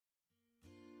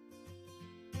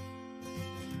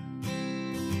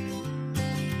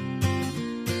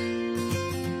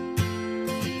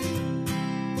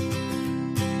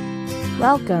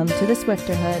Welcome to The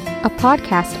Swifterhood, a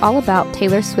podcast all about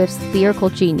Taylor Swift's lyrical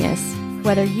genius.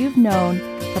 Whether you've known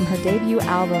from her debut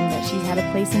album that she had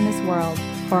a place in this world,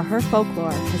 or her folklore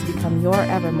has become your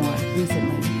evermore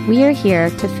recently, we are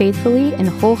here to faithfully and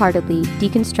wholeheartedly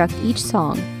deconstruct each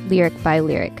song, lyric by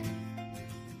lyric.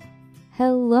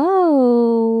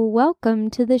 Hello,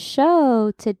 welcome to the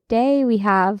show. Today we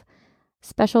have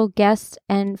special guest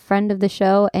and friend of the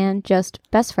show and just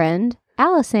best friend,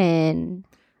 Allison.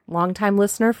 Long-time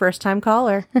listener, first-time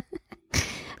caller.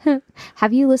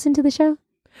 Have you listened to the show?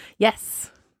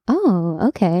 Yes. Oh,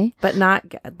 okay. But not,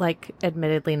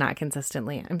 admittedly not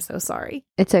consistently. I'm so sorry.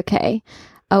 It's okay.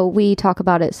 Oh, we talk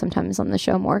about it sometimes on the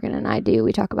show, Morgan and I do.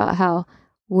 We talk about how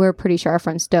we're pretty sure our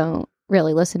friends don't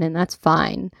really listen, and that's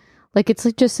fine.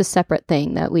 It's just a separate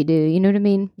thing that we do. You know what I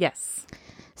mean? Yes.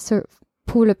 So,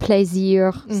 pour le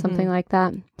plaisir, something like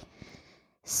that.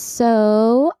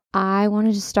 So, I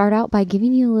wanted to start out by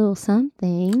giving you a little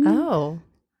something. Oh.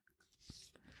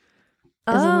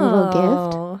 As a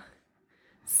little gift.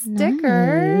 Stickers.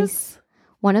 Nice.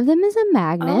 One of them is a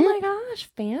magnet. Oh my gosh,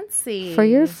 fancy. For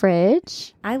your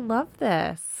fridge. I love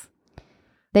this.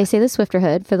 They say the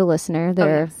Swifterhood for the listener.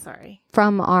 They're sorry.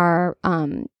 From our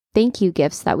thank you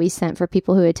gifts that we sent for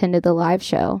people who attended the live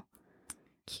show.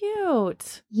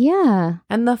 Cute. Yeah.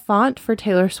 And the font for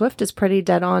Taylor Swift is pretty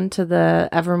dead on to the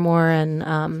Evermore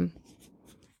and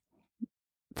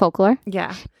Folklore.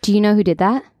 Yeah. Do you know who did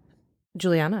that?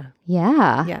 Juliana.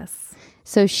 Yeah. Yes.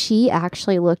 So she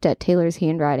actually looked at Taylor's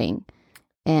handwriting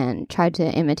and tried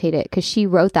to imitate it because she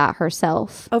wrote that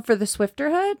herself. Oh, for the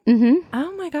Swifterhood? Mm-hmm.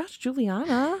 Oh my gosh,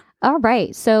 Juliana. All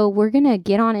right. So we're going to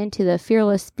get on into the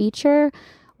Fearless Feature,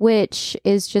 which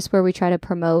is just where we try to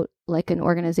promote an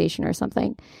organization or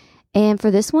something. And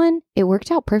for this one, it worked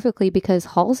out perfectly because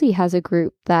Halsey has a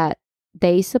group that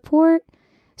they support.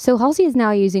 So Halsey is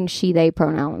now using she, they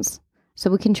pronouns.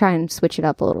 So we can try and switch it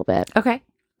up a little bit. Okay.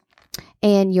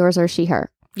 And yours are she,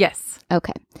 her. Yes.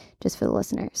 Okay. Just for the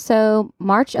listener. So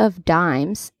March of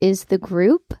Dimes is the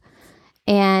group.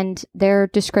 And their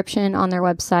description on their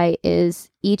website is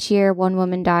each year one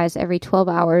woman dies every 12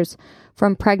 hours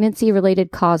from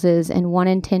pregnancy-related causes, and 1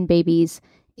 in 10 babies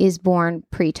is born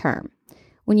preterm.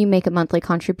 When you make a monthly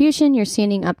contribution, you're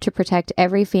standing up to protect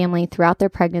every family throughout their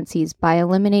pregnancies by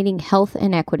eliminating health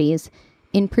inequities,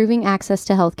 improving access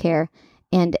to health care,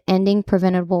 and ending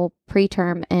preventable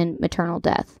preterm and maternal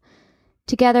death.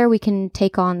 Together, we can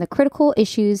take on the critical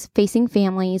issues facing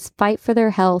families, fight for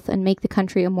their health, and make the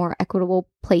country a more equitable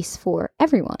place for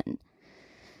everyone.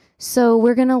 So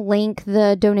we're going to link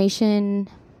the donation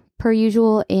per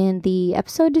usual in the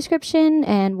episode description,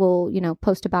 and we'll,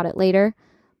 post about it later.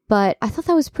 But I thought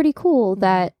that was pretty cool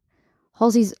that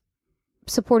Halsey's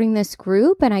supporting this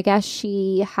group, and I guess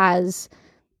she has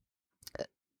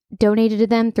donated to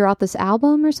them throughout this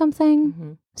album or something.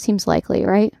 Mm-hmm. Seems likely,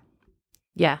 right?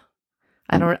 Yeah.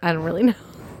 I don't really know.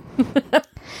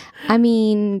 I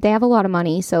mean, they have a lot of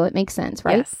money, so it makes sense,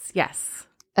 right? Yes.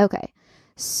 Okay.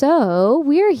 So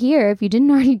we're here. If you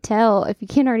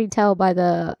can't already tell by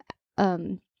the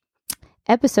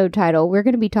episode title, we're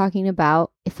going to be talking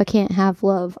about If I Can't Have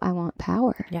Love, I Want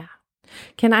Power. Yeah.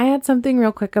 Can I add something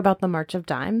real quick about the March of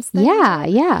Dimes thing?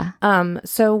 Yeah.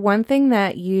 So one thing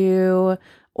that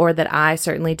that I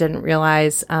certainly didn't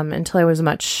realize until I was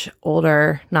much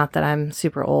older, not that I'm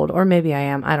super old, or maybe I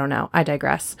am, I don't know, I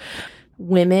digress.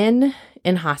 Women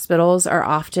in hospitals are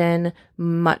often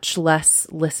much less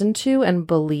listened to and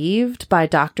believed by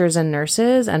doctors and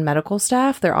nurses and medical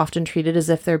staff. They're often treated as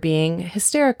if they're being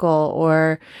hysterical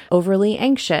or overly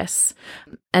anxious.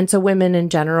 And so women in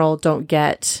general don't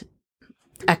get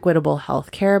equitable health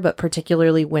care, but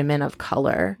particularly women of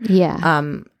color. Yeah.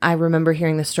 I remember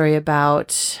hearing the story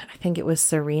about, I think it was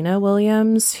Serena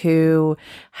Williams, who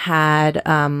had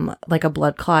a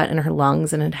blood clot in her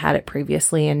lungs and had it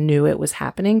previously and knew it was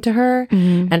happening to her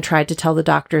and tried to tell the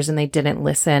doctors and they didn't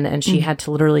listen. And she had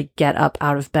to literally get up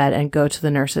out of bed and go to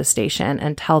the nurse's station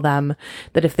and tell them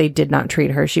that if they did not treat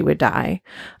her, she would die.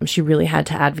 She really had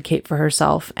to advocate for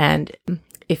herself. And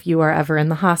if you are ever in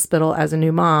the hospital as a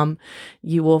new mom,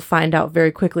 you will find out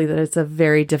very quickly that it's a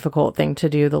very difficult thing to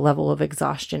do. The level of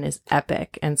exhaustion is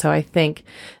epic. And so I think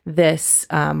this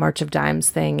March of Dimes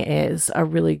thing is a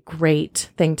really great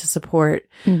thing to support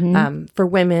for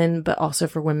women, but also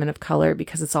for women of color,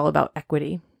 because it's all about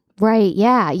equity. Right.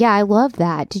 Yeah. Yeah. I love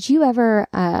that. Did you ever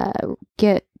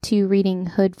get to reading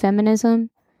Hood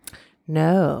Feminism?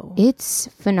 No. It's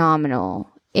phenomenal.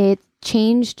 It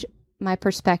changed my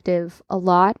perspective a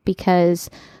lot because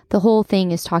the whole thing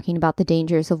is talking about the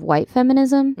dangers of white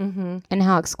feminism and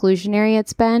how exclusionary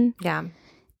it's been. Yeah.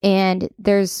 And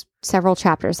there's several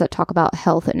chapters that talk about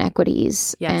health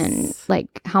inequities and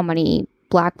like how many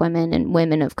Black women and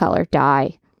women of color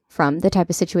die from the type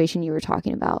of situation you were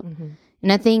talking about.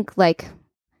 And I think like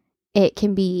it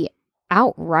can be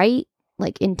outright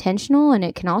like intentional, and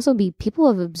it can also be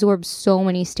people have absorbed so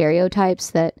many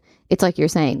stereotypes that it's like you're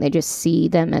saying, they just see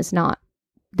them as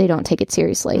they don't take it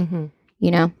seriously,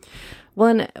 you know? Well,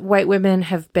 and white women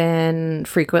have been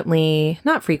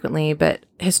not frequently, but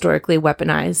historically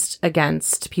weaponized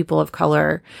against people of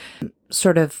color,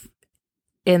 sort of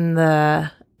in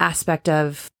the aspect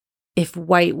of if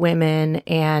white women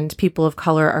and people of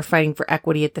color are fighting for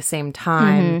equity at the same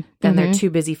time, then they're too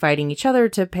busy fighting each other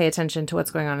to pay attention to what's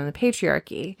going on in the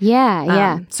patriarchy.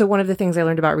 Yeah. So one of the things I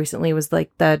learned about recently was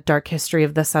like the dark history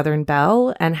of the Southern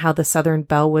belle, and how the Southern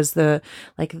belle was the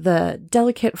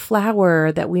delicate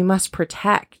flower that we must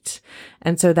protect.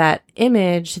 And so that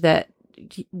image that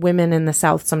women in the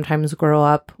South sometimes grow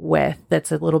up with,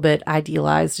 that's a little bit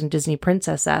idealized and Disney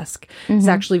princess-esque, is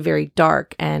actually very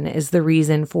dark and is the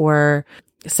reason for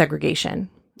segregation,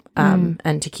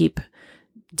 and to keep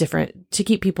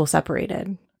people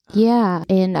separated. Yeah.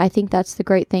 And I think that's the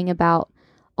great thing about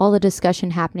all the discussion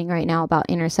happening right now about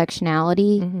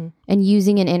intersectionality and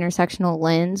using an intersectional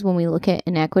lens when we look at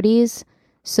inequities,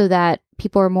 so that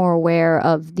people are more aware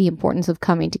of the importance of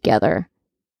coming together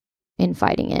in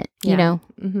fighting it, you know?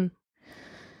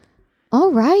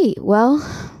 All right. Well,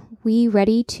 we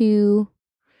ready to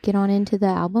get on into the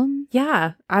album?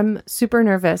 Yeah. I'm super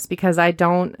nervous because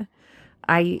so I'm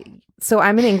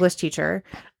an English teacher.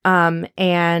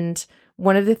 And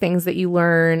one of the things that you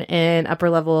learn in upper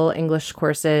level English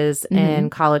courses in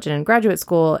college and in graduate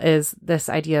school is this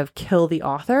idea of kill the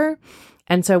author.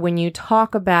 And so when you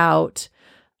talk about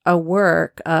a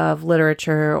work of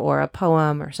literature or a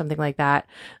poem or something like that,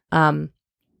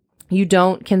 you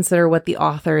don't consider what the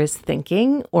author is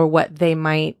thinking or what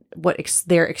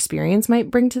their experience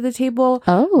might bring to the table.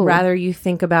 Rather, you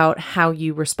think about how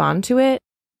you respond to it,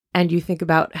 and you think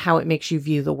about how it makes you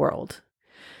view the world.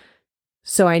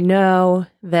 So I know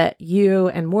that you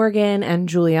and Morgan and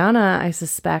Juliana, I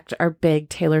suspect, are big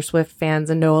Taylor Swift fans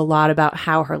and know a lot about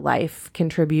how her life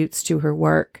contributes to her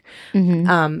work. And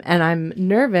I'm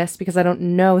nervous because I don't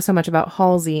know so much about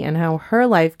Halsey and how her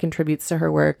life contributes to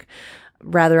her work.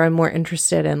 Rather, I'm more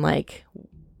interested in like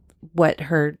what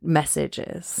her message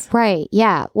is. Right.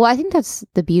 Yeah. Well, I think that's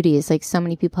the beauty, is like so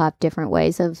many people have different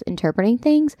ways of interpreting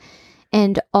things.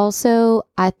 And also,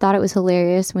 I thought it was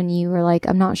hilarious when you were like,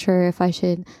 I'm not sure if I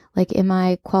should, like, am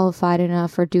I qualified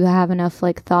enough, or do I have enough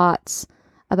like thoughts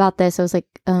about this? I was like,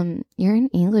 you're an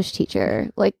English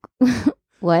teacher. Like,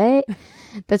 what?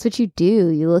 That's what you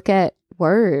do. You look at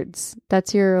words.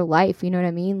 That's your life. You know what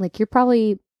I mean? Like, you're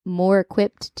probably more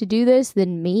equipped to do this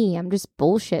than me. I'm just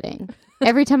bullshitting.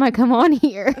 Every time I come on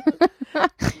here,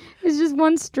 it's just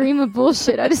one stream of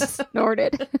bullshit. I just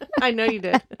snorted. I know you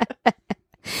did.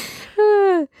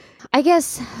 I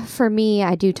guess for me,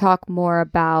 I do talk more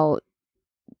about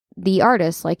the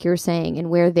artist, like you're saying, and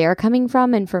where they're coming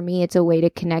from. And for me, it's a way to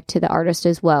connect to the artist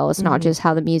as well. It's not just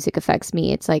how the music affects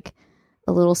me. It's like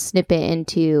a little snippet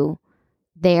into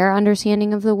their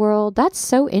understanding of the world. That's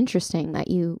so interesting that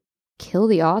you kill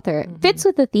the author. It fits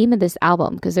with the theme of this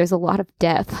album because there's a lot of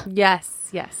death. Yes,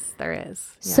 there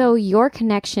is. Yeah. So your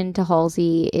connection to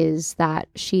Halsey is that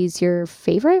she's your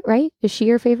favorite, right? Is she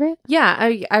your favorite? Yeah,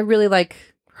 I really like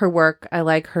her work. I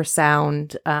like her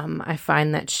sound. I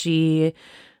find that she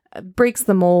breaks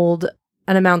the mold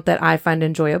an amount that I find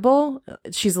enjoyable.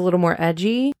 She's a little more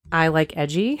edgy. I like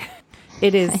edgy.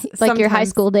 It is like your high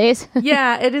school days.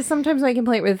 Yeah, it is sometimes my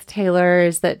complaint with Taylor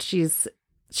is that she's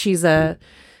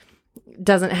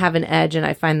doesn't have an edge, and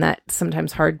I find that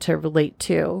sometimes hard to relate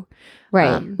to.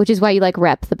 Right, which is why you like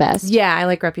Rep the best. Yeah, I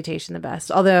like Reputation the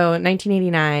best. Although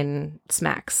 1989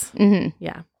 smacks.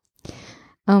 Yeah.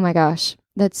 Oh my gosh,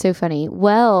 that's so funny.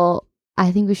 Well,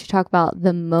 I think we should talk about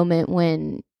the moment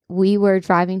when we were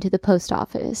driving to the post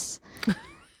office.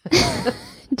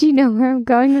 Do you know where I'm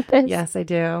going with this? Yes, I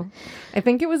do. I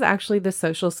think it was actually the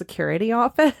Social Security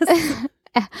office.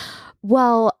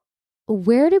 Well,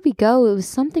 where did we go? It was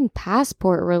something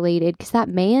passport related because that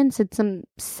man said some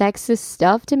sexist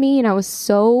stuff to me and I was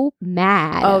so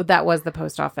mad. Oh, that was the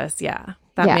post office. Yeah.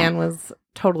 That man was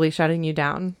totally shutting you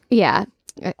down. Yeah.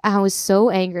 I was so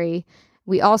angry.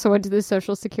 We also went to the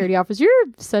Social Security office. You're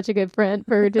such a good friend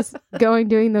for just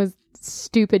doing those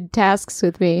stupid tasks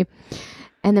with me.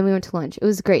 And then we went to lunch. It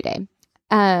was a great day.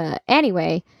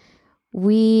 Anyway,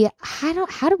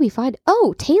 how do we find,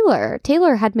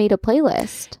 Taylor had made a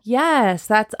playlist. Yes,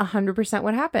 that's 100%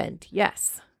 what happened.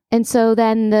 Yes. And so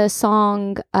then the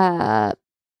song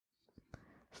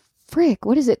frick,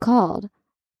 what is it called?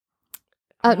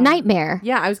 Nightmare.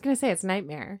 Yeah, I was going to say it's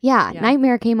Nightmare. Yeah,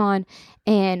 Nightmare came on,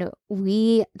 and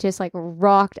we just like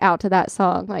rocked out to that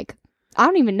song. Like, I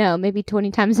don't even know, maybe 20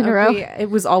 times in a row.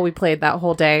 It was all we played that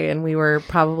whole day, and we were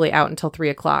probably out until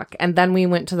 3:00. And then we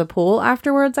went to the pool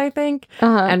afterwards, I think,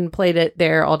 and played it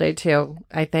there all day too.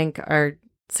 I think our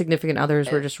significant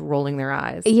others were just rolling their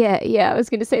eyes. Yeah. I was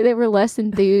going to say they were less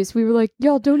enthused. We were like,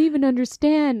 y'all don't even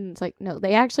understand. It's like, no,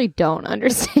 they actually don't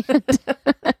understand.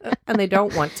 And they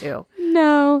don't want to.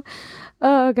 No.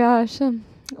 Oh, gosh.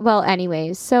 Well,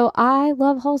 anyways, so I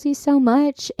love Halsey so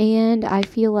much, and I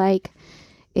feel like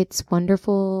it's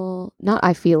wonderful.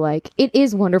 It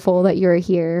is wonderful that you're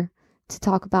here to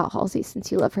talk about Halsey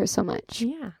since you love her so much.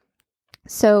 Yeah.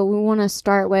 So we want to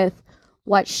start with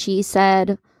what she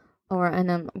said,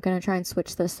 and I'm going to try and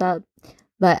switch this up,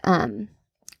 but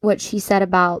what she said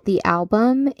about the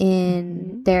album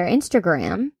in their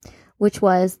Instagram, which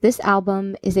was, this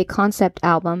album is a concept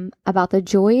album about the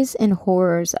joys and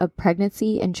horrors of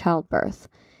pregnancy and childbirth.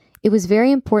 It was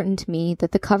very important to me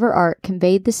that the cover art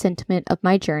conveyed the sentiment of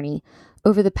my journey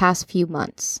over the past few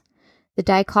months. The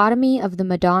dichotomy of the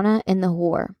Madonna and the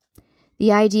whore.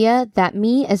 The idea that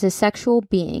me as a sexual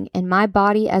being and my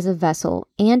body as a vessel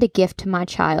and a gift to my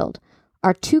child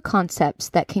are two concepts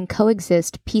that can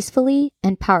coexist peacefully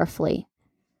and powerfully.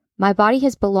 My body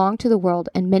has belonged to the world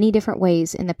in many different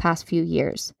ways in the past few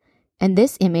years, and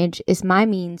this image is my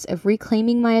means of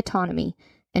reclaiming my autonomy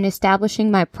and establishing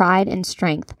my pride and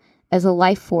strength as a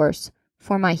life force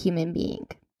for my human being.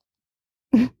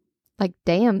 Like,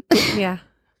 damn. Yeah.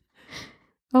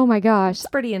 Oh my gosh. It's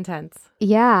pretty intense.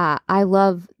 Yeah, I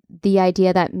love the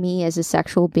idea that me as a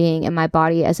sexual being and my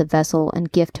body as a vessel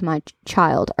and gift to my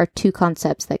child are two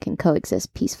concepts that can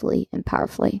coexist peacefully and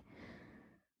powerfully.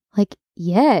 Like,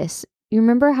 yes. You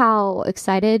remember how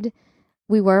excited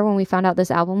we were when we found out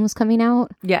this album was coming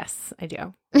out? Yes, I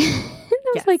do. I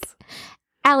was like,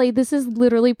 Allie, this is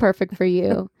literally perfect for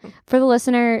you. For the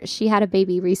listener, she had a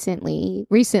baby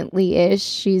recently-ish.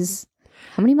 She's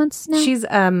how many months now? She's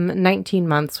 19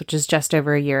 months, which is just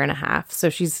over a year and a half. So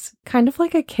she's kind of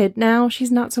like a kid now.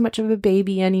 She's not so much of a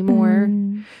baby anymore,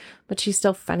 but she's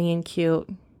still funny and cute.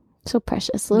 So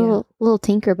precious. Little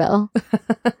Tinkerbell.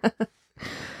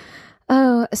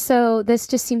 Oh, so this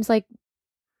just seems like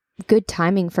good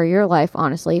timing for your life,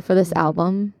 honestly, for this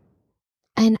album.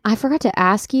 And I forgot to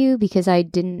ask you because I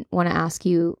didn't want to ask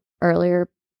you earlier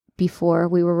before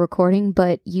we were recording,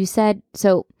 but you said,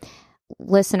 so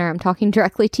listener, I'm talking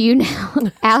directly to you now.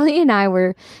 Allie and I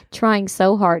were trying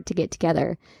so hard to get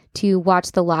together to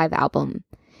watch the live album,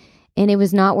 and it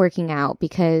was not working out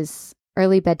because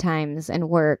early bedtimes and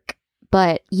work,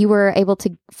 but you were able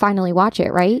to finally watch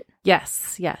it, right?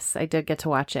 Yes, I did get to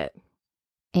watch it.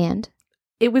 And?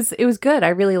 It was good. I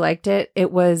really liked it.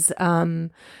 It was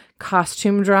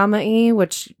costume drama-y,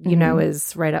 which, you know,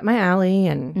 is right up my alley,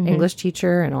 and English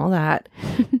teacher and all that.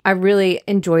 I really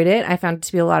enjoyed it. I found it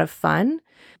to be a lot of fun.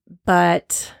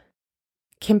 But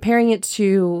comparing it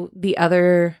to the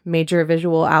other major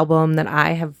visual album that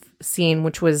I have seen,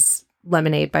 which was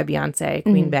Lemonade by Beyonce,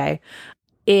 Queen Bey,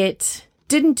 it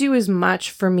didn't do as much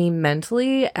for me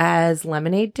mentally as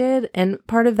Lemonade did. And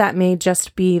part of that may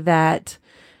just be that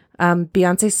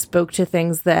Beyonce spoke to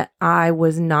things that I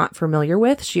was not familiar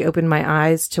with. She opened my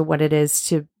eyes to what it is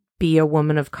to be a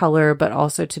woman of color, but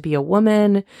also to be a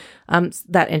woman.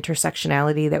 That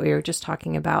intersectionality that we were just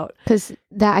talking about. Because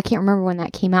that, I can't remember when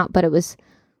that came out, but it was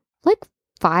like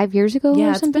 5 years ago. Yeah,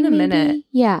 or it's something, been a maybe? minute.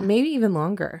 Yeah. Maybe even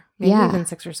longer. Maybe even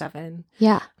 6 or 7.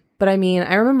 Yeah. But I mean,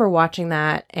 I remember watching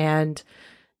that, and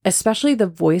especially the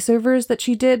voiceovers that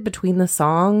she did between the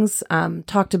songs,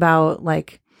 talked about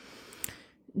like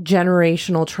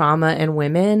generational trauma in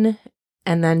women,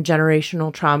 and then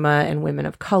generational trauma in women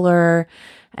of color.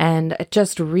 And it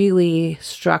just really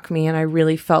struck me, and I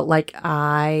really felt like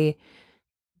I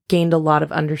gained a lot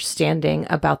of understanding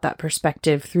about that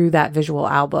perspective through that visual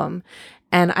album.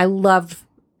 And I loved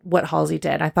what Halsey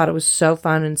did. I thought it was so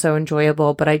fun and so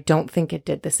enjoyable, but I don't think it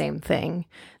did the same thing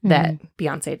that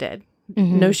Beyonce did.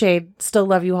 No shade. Still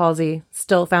love you, Halsey.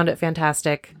 Still found it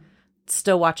fantastic.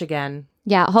 Still watch again.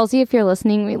 Yeah, Halsey, if you're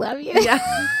listening, we love you. Yeah.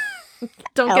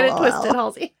 Don't get it twisted,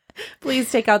 Halsey.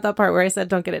 Please take out that part where I said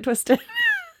don't get it twisted.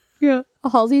 Yeah.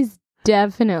 Halsey's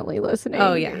definitely listening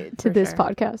to this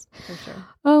podcast. For sure.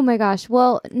 Oh my gosh.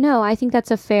 Well, no, I think that's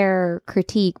a fair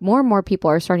critique. More and more people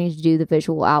are starting to do the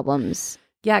visual albums.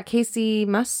 Yeah, Casey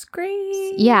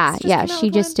Musgrave. Yeah, she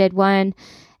just did one,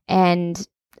 and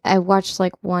I watched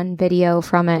like one video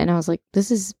from it, and I was like,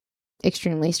 this is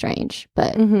extremely strange,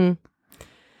 but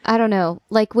I don't know,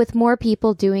 like with more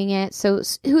people doing it. So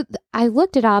who I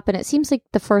looked it up and it seems like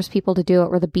the first people to do it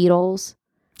were the Beatles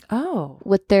Oh.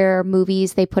 with their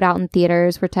movies they put out in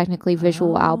theaters were technically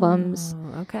visual albums.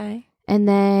 Okay. And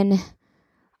then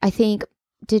I think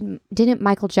didn't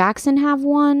Michael Jackson have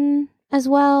one as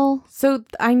well? So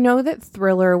I know that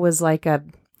Thriller was like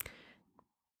an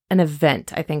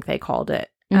event, I think they called it.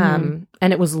 Mhm.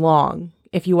 And it was long.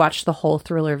 If you watch the whole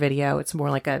Thriller video, it's more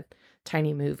like a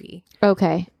tiny movie.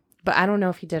 Okay. But I don't know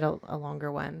if he did a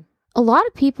longer one. A lot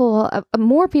of people,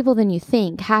 more people than you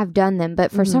think, have done them,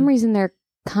 but for some reason they're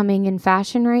coming in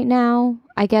fashion right now.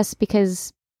 I guess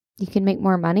because you can make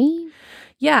more money.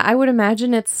 Yeah, I would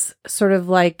imagine it's sort of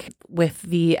like with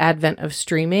the advent of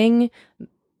streaming,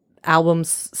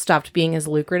 albums stopped being as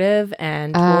lucrative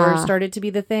and tours started to be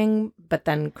the thing. But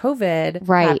then COVID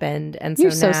happened. And so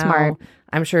You're so now smart.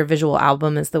 I'm sure a visual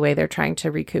album is the way they're trying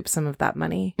to recoup some of that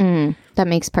money. That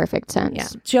makes perfect sense. Yeah.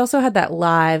 She also had that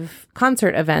live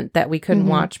concert event that we couldn't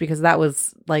watch because that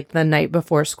was like the night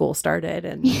before school started.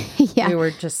 And Yeah. we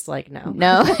were just like, no.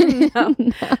 No. No.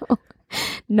 No.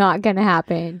 Not gonna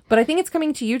happen. But I think it's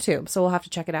coming to YouTube, so we'll have to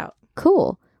check it out.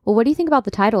 Cool. Well, what do you think about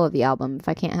the title of the album? If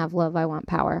I can't have love, I want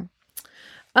power.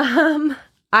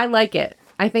 I like it.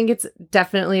 I think it's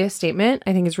definitely a statement.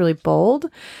 I think it's really bold.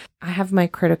 I have my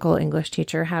critical English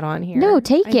teacher hat on here. No,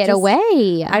 take it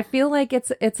away. I feel like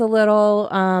it's a little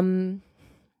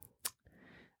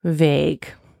vague.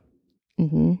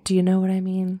 Mm-hmm. Do you know what I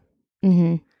mean?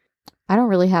 Mm-hmm. I don't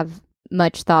really have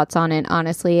much thoughts on it,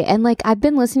 honestly. And like, I've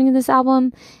been listening to this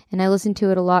album and I listened to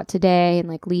it a lot today and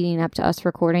like leading up to us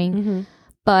recording.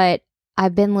 But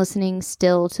I've been listening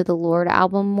still to the Lorde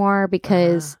album more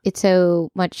because it's so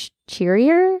much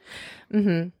cheerier.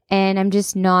 And I'm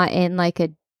just not in like a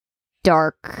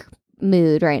dark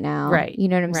mood right now. Right. You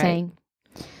know what I'm saying?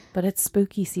 But it's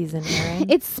spooky season, right?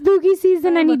 It's spooky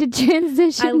season. I need to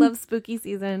transition. I love spooky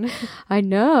season. I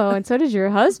know. And so does your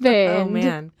husband. Oh,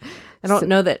 man. I don't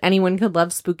know that anyone could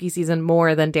love spooky season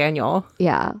more than Daniel.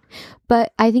 Yeah.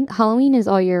 But I think Halloween is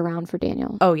all year round for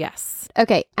Daniel. Oh, yes.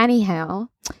 Okay. Anyhow,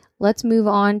 let's move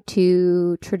on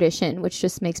to tradition, which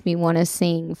just makes me want to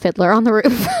sing Fiddler on the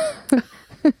Roof.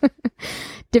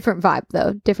 Different vibe,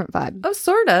 though. Different vibe. Oh,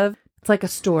 sort of. It's like a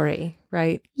story,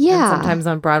 right? Yeah. And sometimes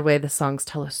on Broadway, the songs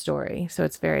tell a story. So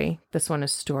it's this one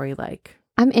is story-like.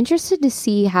 I'm interested to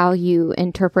see how you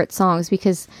interpret songs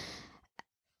because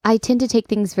I tend to take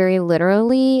things very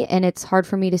literally and it's hard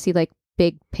for me to see like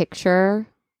big picture.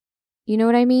 You know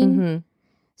what I mean?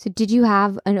 So did you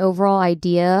have an overall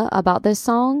idea about this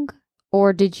song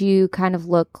or did you kind of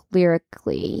look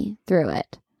lyrically through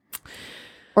it?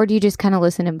 Or do you just kind of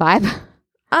listen and vibe?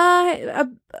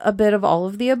 A bit of all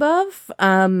of the above.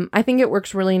 I think it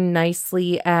works really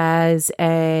nicely as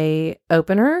a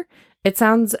opener. It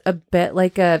sounds a bit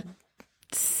like a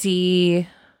sea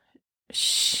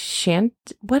shant.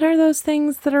 What are those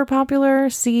things that are popular?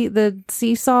 The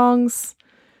sea songs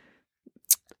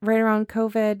right around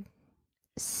COVID.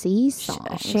 Sea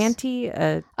songs. Shanty.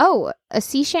 A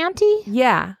sea shanty?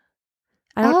 Yeah.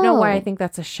 I don't know why I Oh. think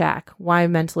that's a shack. Why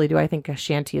mentally do I think a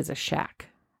shanty is a shack?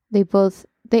 They both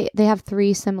they have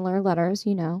three similar letters,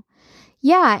 you know.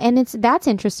 Yeah, and that's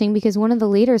interesting because one of the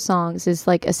later songs is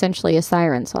like essentially a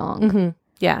siren song.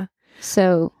 Yeah.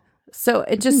 So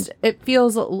it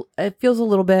feels a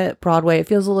little bit Broadway. It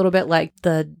feels a little bit like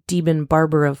the Demon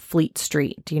Barber of Fleet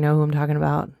Street. Do you know who I'm talking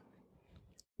about?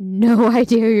 no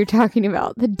idea who you're talking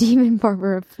about. The Demon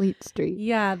Barber of Fleet Street.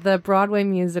 Yeah, the Broadway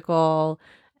musical,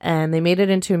 and they made it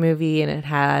into a movie, and it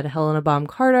had Helena Bonham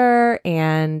Carter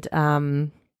and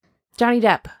Johnny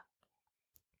Depp.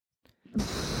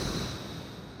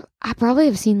 I probably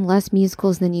have seen less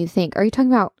musicals than you think. Are you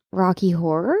talking about Rocky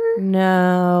Horror?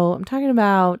 No, I'm talking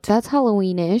about That's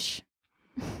Halloween-ish.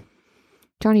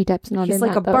 Johnny Depp's not he's in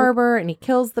like that, a though. barber, and he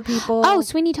kills the people. Oh,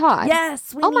 Sweeney Todd. yes!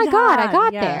 Sweeney Oh my God, I Todd.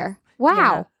 got Yeah. there. Wow.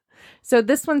 Yeah. So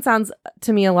this one sounds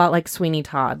to me a lot like Sweeney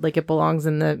Todd, like it belongs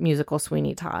in the musical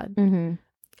Sweeney Todd. Mm-hmm.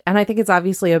 And I think it's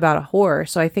obviously about a whore.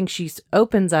 So I think she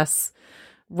opens us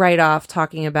right off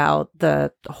talking about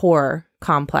the horror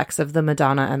complex of the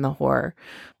Madonna and the whore.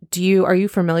 Are you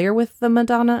familiar with the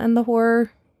Madonna and the whore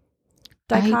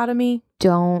dichotomy?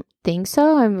 Don't think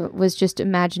so. I was just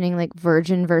imagining like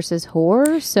virgin versus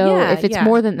whore. So Yeah, if it's yeah.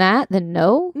 more than that, then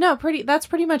no. No, that's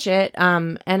pretty much it.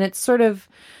 And it's sort of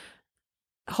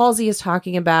Halsey is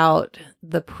talking about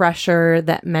the pressure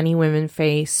that many women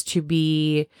face to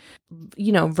be,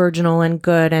 virginal and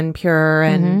good and pure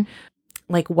and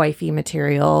like wifey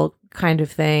material kind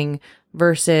of thing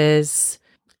versus,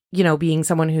 being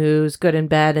someone who's good in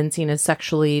bed and seen as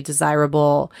sexually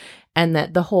desirable. And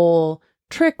that the whole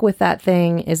trick with that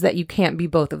thing is that you can't be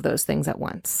both of those things at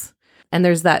once. And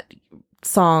there's that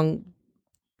song,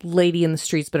 Lady in the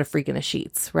Streets, but a Freak in the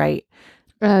Sheets, right?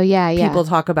 Oh, yeah. People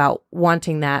talk about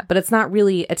wanting that, but it's not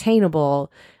really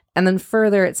attainable. And then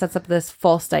further, it sets up this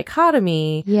false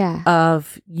dichotomy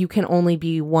of you can only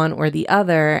be one or the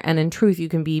other. And in truth, you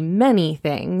can be many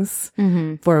things,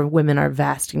 for women are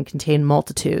vast and contain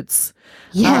multitudes.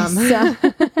 Yes.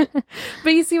 But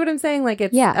you see what I'm saying? Like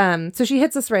it's, so she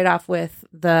hits us right off with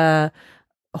the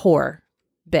whore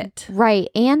bit. Right.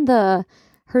 And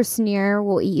her sneer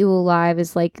will eat you alive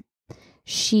is like,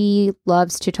 she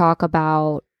loves to talk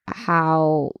about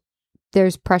how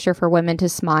there's pressure for women to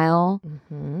smile.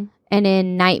 And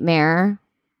in Nightmare,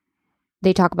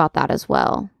 they talk about that as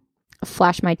well.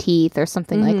 Flash my teeth or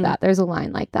something like that. There's a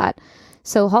line like that.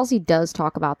 So Halsey does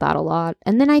talk about that a lot.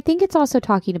 And then I think it's also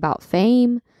talking about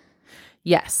fame.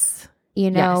 Yes.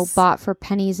 Bought for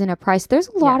pennies and a price. There's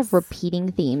a lot of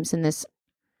repeating themes in this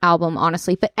album,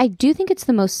 honestly. But I do think it's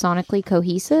the most sonically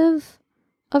cohesive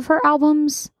of her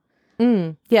albums.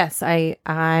 Yes, I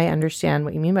understand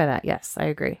what you mean by that. Yes, I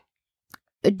agree.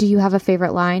 Do you have a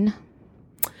favorite line?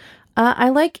 I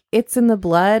like It's in the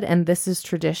Blood and This is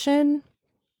Tradition,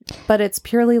 but it's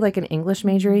purely like an English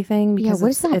majory thing. Because what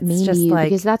does that mean to you?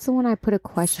 Because that's the one I put a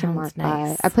question mark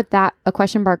by. I put a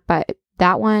question mark by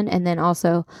that one, and then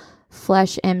also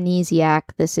Flesh Amnesiac,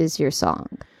 This Is Your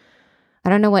Song. I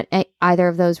don't know what either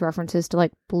of those references to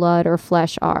like blood or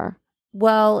flesh are.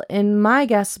 Well, in my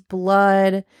guess,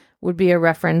 blood would be a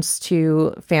reference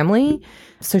to family.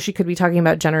 So she could be talking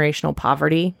about generational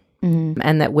poverty,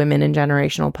 and that women in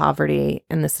generational poverty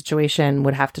in this situation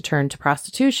would have to turn to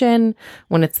prostitution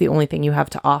when it's the only thing you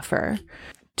have to offer.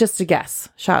 Just a guess,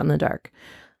 shot in the dark.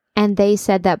 And they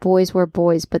said that boys were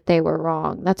boys, but they were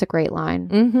wrong. That's a great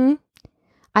line.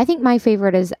 I think my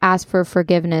favorite is ask for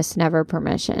forgiveness, never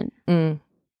permission.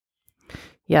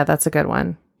 Yeah, that's a good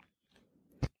one.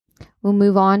 We'll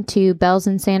move on to Bells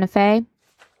in Santa Fe.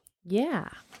 Yeah.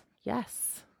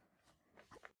 Yes.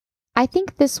 I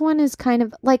think this one is kind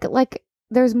of like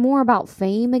there's more about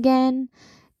fame again.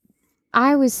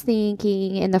 I was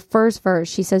thinking in the first verse,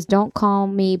 she says, "Don't call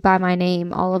me by my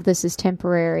name. All of this is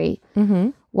temporary.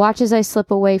 Watch as I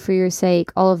slip away for your sake.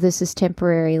 All of this is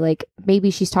temporary." Like maybe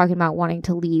she's talking about wanting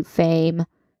to leave fame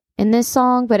in this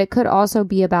song, but it could also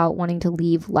be about wanting to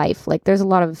leave life. Like there's a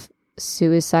lot of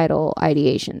suicidal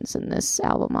ideations in this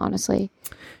album, honestly.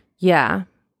 Yeah.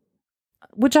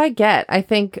 Which I get. I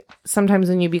think sometimes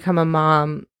when you become a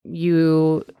mom,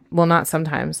 not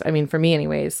sometimes. I mean, for me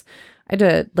anyways, I had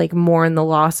to like mourn the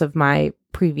loss of my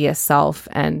previous self.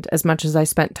 And as much as I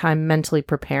spent time mentally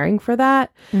preparing for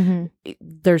that,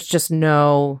 there's just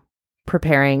no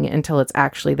preparing until it's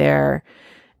actually there.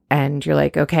 And you're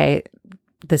like, okay,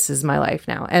 this is my life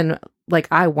now. And like,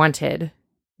 I wanted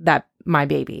that, my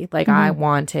baby, like I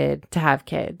wanted to have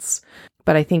kids.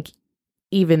 But I think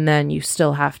even then you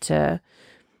still have to,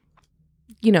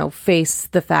 face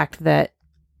the fact that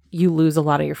you lose a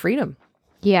lot of your freedom.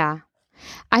 Yeah.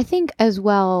 I think as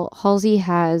well, Halsey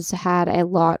has had a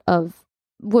lot of,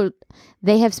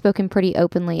 they have spoken pretty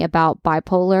openly about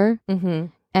bipolar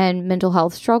and mental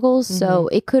health struggles. So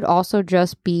it could also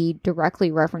just be directly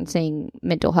referencing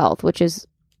mental health, which is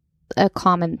a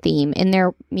common theme in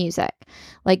their music.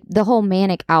 Like the whole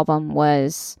Manic album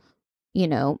was,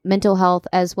 mental health,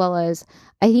 as well as,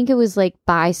 I think it was like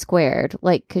bi squared,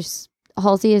 like, because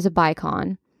Halsey is a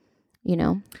bicon,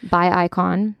 bi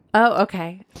icon. Oh,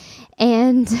 okay.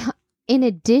 And in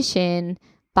addition,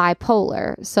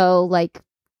 bipolar. So like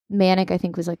Manic, I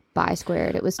think, was like bi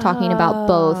squared. It was talking about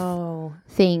both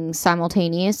things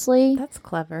simultaneously. That's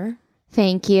clever.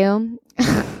 Thank you.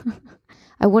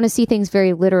 I want to see things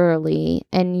very literally,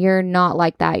 and you're not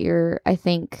like that. You're, I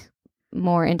think,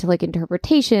 more into like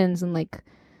interpretations and like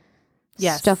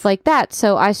stuff like that.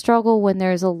 So I struggle when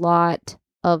there's a lot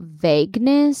of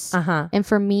vagueness. And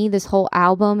for me, this whole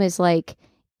album is like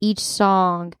each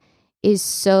song is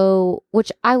so,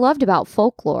 which I loved about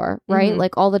Folklore, right?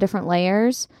 Like all the different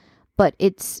layers, but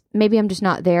it's, maybe I'm just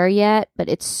not there yet, but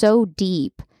it's so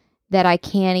deep that I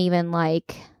can't even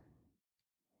like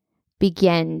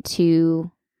begin to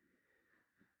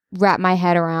wrap my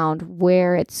head around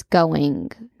where it's going.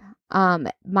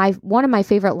 One of my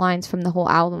favorite lines from the whole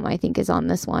album, I think, is on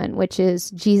this one, which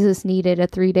is, Jesus needed a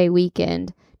 3-day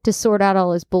weekend to sort out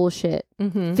all his bullshit,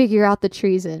 figure out the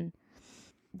treason.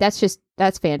 That's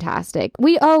fantastic.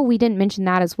 We didn't mention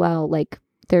that as well. Like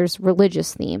there's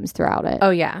religious themes throughout it. Oh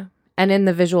yeah. And in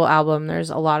the visual album, there's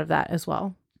a lot of that as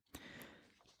well.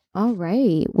 All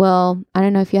right. Well, I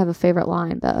don't know if you have a favorite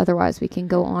line, but otherwise we can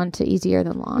go on to Easier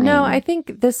Than Lying. No, I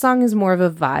think this song is more of a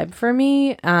vibe for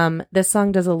me. This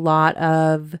song does a lot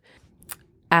of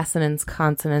assonance,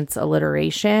 consonants,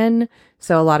 alliteration.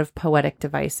 So a lot of poetic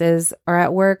devices are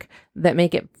at work that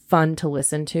make it fun to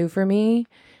listen to for me.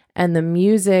 And the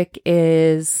music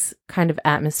is kind of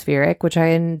atmospheric, which I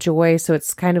enjoy. So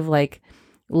it's kind of like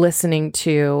listening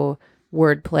to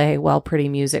wordplay while pretty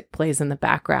music plays in the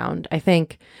background. I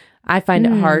think I find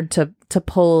it hard to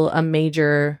pull a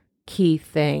major key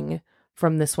thing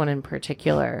from this one in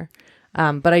particular.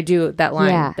 But I do, that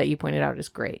line that you pointed out is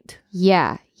great.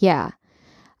 Yeah.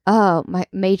 Oh, my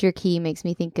major key makes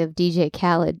me think of DJ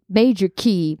Khaled. Major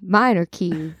key, minor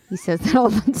key. He says that all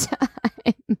the time.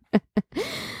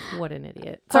 What an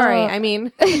idiot. Sorry, I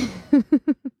mean.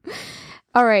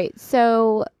 All right,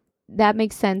 so that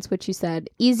makes sense what you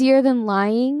said. Easier Than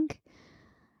Lying.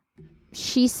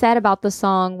 She said about the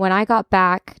song, when I got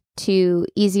back to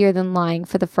Easier Than Lying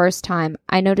for the first time,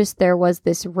 I noticed there was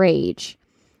this rage.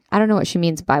 I don't know what she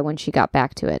means by when she got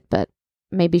back to it, but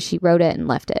maybe she wrote it and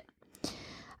left it.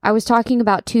 I was talking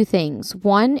about two things.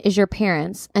 One is your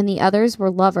parents, and the others were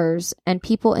lovers and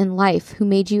people in life who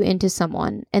made you into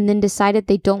someone and then decided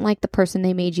they don't like the person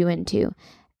they made you into,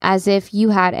 as if you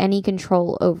had any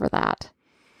control over that.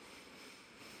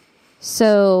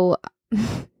 So,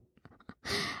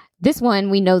 this one,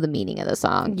 we know the meaning of the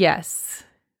song. Yes.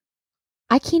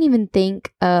 I can't even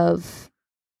think of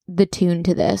the tune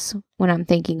to this when I'm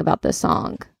thinking about this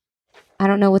song. I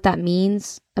don't know what that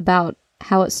means about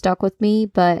how it stuck with me,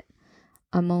 but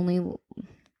I'm only... Oh,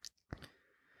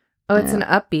 it's an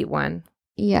upbeat one.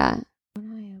 Yeah.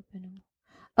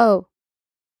 Oh,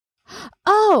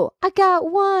 I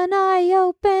got one eye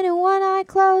open and one eye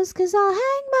closed, 'cause I'll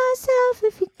hang myself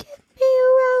if you give me a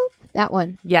rope. That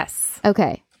one. Yes.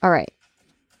 Okay. All right.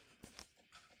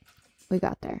 We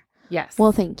got there. Yes.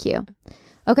 Well, thank you.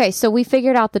 Okay, so we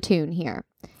figured out the tune here.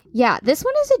 Yeah, this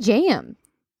one is a jam.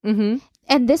 Mm-hmm.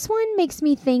 And this one makes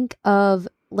me think of,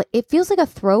 it feels like a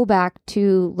throwback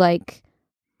to like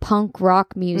punk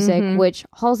rock music, which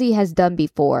Halsey has done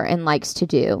before and likes to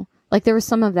do. Like there was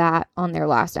some of that on their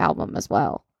last album as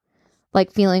well.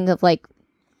 Like feeling of like,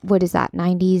 what is that,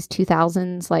 90s,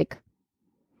 2000s, like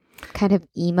kind of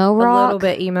emo rock? A little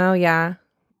bit emo, yeah.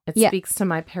 It speaks to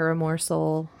my Paramore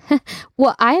soul.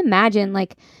 Well, I imagine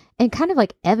like, and kind of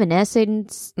like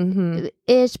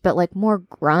Evanescence-ish, but like more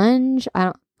grunge.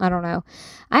 I don't know.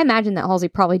 I imagine that Halsey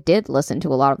probably did listen to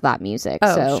a lot of that music.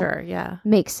 Oh, so sure, yeah.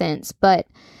 Makes sense. But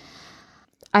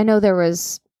I know there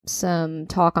was some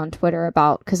talk on Twitter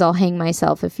about, because I'll hang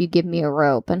myself if you give me a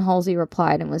rope. And Halsey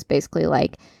replied and was basically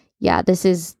like, yeah, this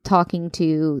is talking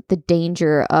to the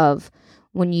danger of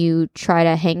when you try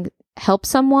to help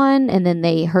someone and then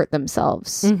they hurt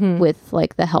themselves with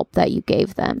like the help that you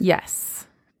gave them. Yes.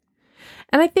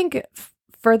 And I think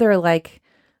further, like,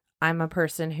 I'm a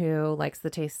person who likes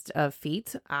the taste of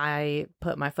feet. I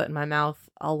put my foot in my mouth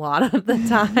a lot of the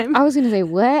time. I was going to say,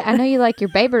 what? I know you like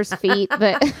your baby's feet,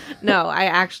 but... No, I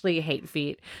actually hate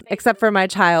feet, except for my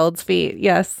child's feet.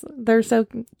 Yes, they're so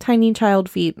tiny. Child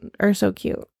feet are so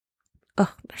cute.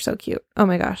 Oh, they're so cute. Oh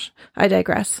my gosh. I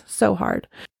digress so hard.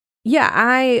 Yeah,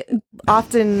 I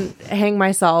often hang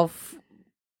myself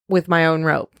with my own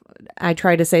rope. I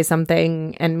try to say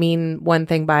something and mean one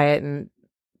thing by it, and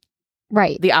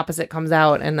the opposite comes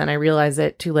out, and then I realize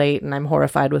it too late, and I'm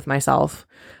horrified with myself.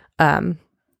 I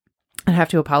have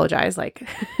to apologize. Like,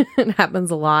 it happens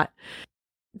a lot.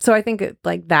 So I think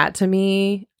like that, to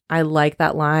me, I like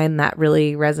that line. That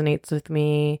really resonates with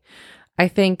me. I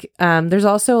think there's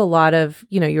also a lot of,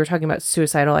 you were talking about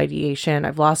suicidal ideation.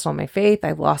 I've lost all my faith.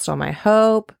 I've lost all my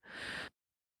hope.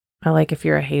 I like, if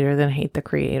you're a hater, then hate the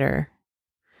creator.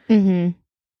 Mm-hmm.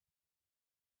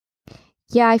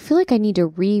 Yeah, I feel like I need to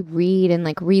reread and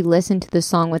like re-listen to the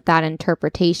song with that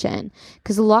interpretation.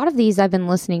 Because a lot of these I've been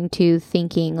listening to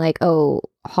thinking like, oh,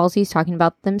 Halsey's talking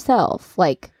about themselves.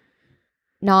 Like,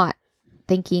 not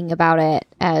thinking about it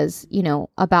as,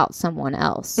 about someone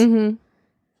else. Mm-hmm.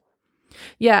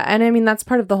 Yeah, and I mean, that's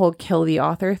part of the whole kill the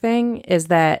author thing, is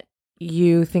that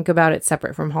you think about it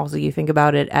separate from Halsey. You think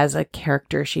about it as a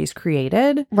character she's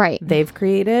created. Right. They've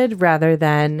created, rather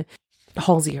than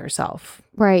Halsey herself.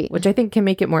 Right. Which I think can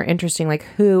make it more interesting. Like,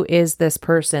 who is this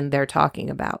person they're talking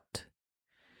about?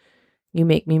 You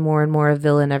make me more and more a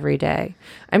villain every day.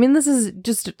 I mean, this is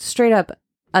just straight up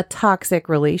a toxic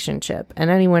relationship. And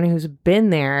anyone who's been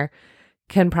there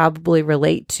can probably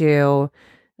relate to,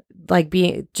 like,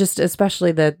 being just,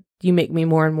 especially the you make me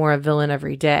more and more a villain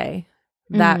every day.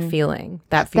 that feeling.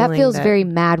 That feels very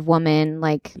Mad Woman,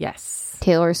 like yes,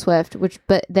 Taylor Swift,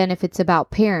 but then if it's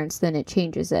about parents, then it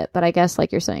changes it. But I guess,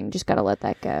 like you're saying, just got to let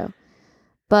that go.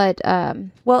 But,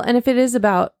 well, and if it is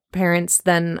about parents,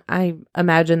 then I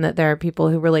imagine that there are people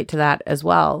who relate to that as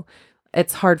well.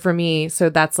 It's hard for me. So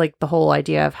that's like the whole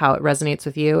idea of how it resonates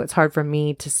with you. It's hard for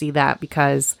me to see that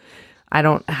because I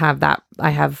don't have that.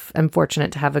 I'm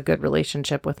fortunate to have a good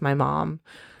relationship with my mom.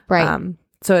 Right.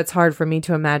 So it's hard for me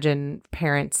to imagine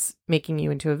parents making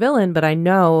you into a villain, but I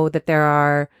know that there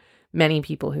are many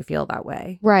people who feel that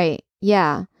way. Right.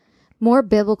 Yeah. More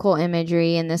biblical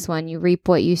imagery in this one. You reap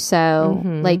what you sow,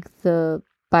 like the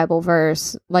Bible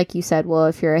verse. Like you said, well,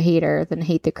 if you're a hater, then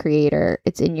hate the creator.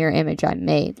 It's in your image I'm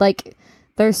made. Like,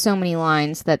 there's so many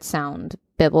lines that sound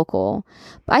biblical.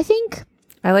 But I think...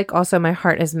 I like also my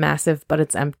heart is massive, but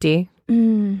it's empty.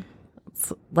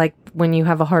 It's like when you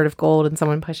have a heart of gold and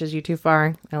someone pushes you too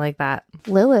far. I like that.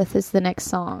 Lilith is the next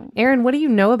song. Erin, what do you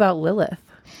know about Lilith?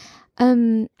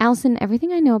 Allison,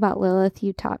 everything I know about Lilith,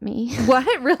 you taught me. What?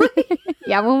 Really?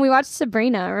 Yeah, when we watched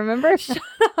Sabrina, remember? Shut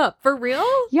up. For real?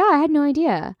 Yeah, I had no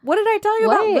idea. What did I tell you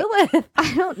about Lilith?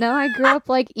 I don't know. I grew up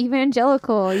like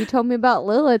evangelical. You told me about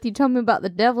Lilith. You told me about the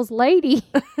devil's lady.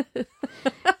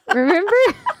 Remember?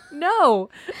 No,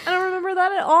 I don't remember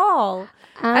that at all.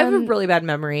 I have a really bad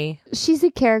memory. She's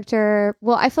a character.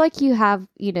 Well, I feel like you have,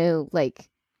 like...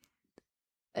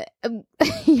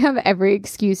 you have every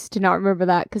excuse to not remember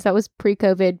that because that was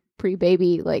pre-COVID,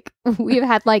 pre-baby. Like, we've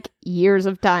had like years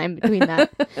of time between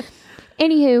that.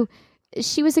 Anywho,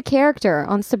 she was a character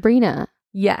on Sabrina.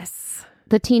 Yes.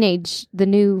 The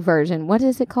new version. What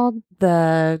is it called?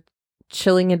 The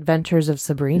Chilling Adventures of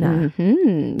Sabrina.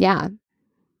 Yeah.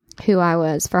 Who I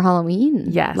was for Halloween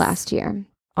last year.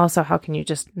 Also, how can you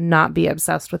just not be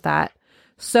obsessed with that?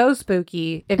 So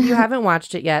spooky. If you haven't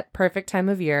watched it yet, perfect time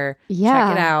of year. Yeah.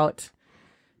 Check it out.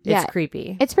 It's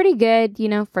creepy. It's pretty good.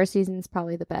 First season's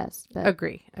probably the best. But...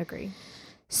 Agree.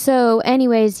 So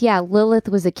anyways, Lilith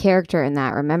was a character in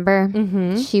that, remember?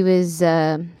 She was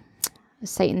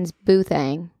Satan's boo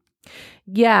thing.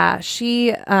 Yeah.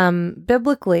 She,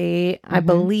 biblically, I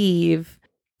believe,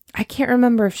 I can't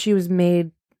remember if she was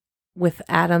made with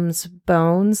Adam's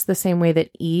bones the same way that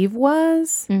Eve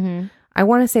was. I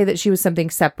want to say that she was something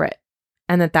separate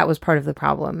and that was part of the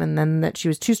problem. And then that she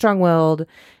was too strong-willed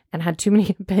and had too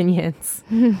many opinions.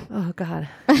 Oh, God.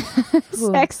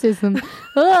 Sexism.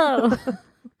 Oh.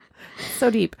 So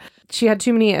deep. She had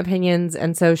too many opinions.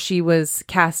 And so she was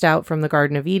cast out from the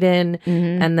Garden of Eden.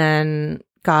 And then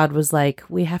God was like,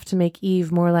 we have to make Eve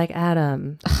more like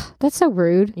Adam. That's so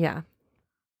rude. Yeah.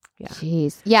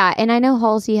 Jeez. Yeah. And I know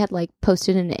Halsey had like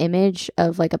posted an image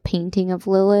of like a painting of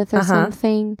Lilith or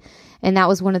something. And that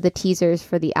was one of the teasers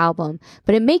for the album.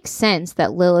 But it makes sense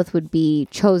that Lilith would be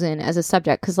chosen as a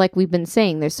subject. Because like we've been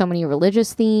saying, there's so many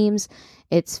religious themes.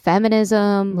 It's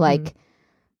feminism. Like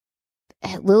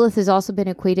Lilith has also been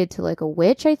equated to like a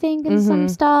witch, I think, in some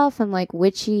stuff. And like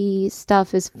witchy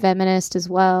stuff is feminist as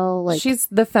well. Like she's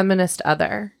the feminist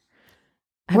other.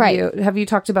 Have you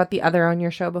talked about the other on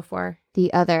your show before?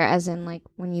 The other, as in like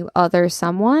when you other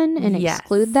someone and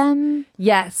exclude them?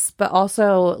 Yes, but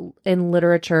also in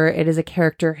literature, it is a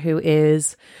character who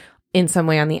is in some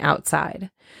way on the outside.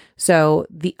 So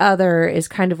the other is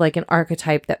kind of like an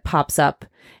archetype that pops up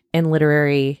in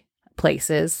literary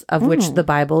places, of which the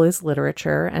Bible is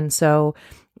literature. And so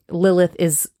Lilith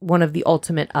is one of the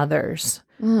ultimate others,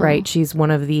 right? She's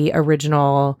one of the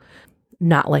original,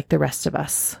 not like the rest of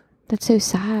us. That's so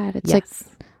sad. It's like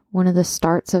one of the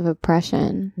starts of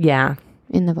oppression. Yeah.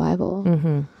 In the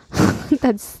Bible.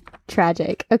 That's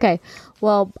tragic. Okay.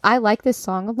 Well, I like this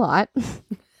song a lot.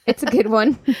 It's a good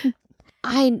one.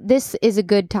 This is a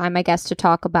good time, I guess, to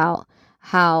talk about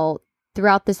how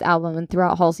throughout this album and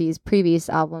throughout Halsey's previous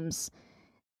albums,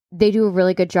 they do a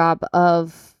really good job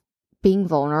of being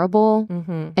vulnerable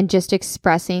and just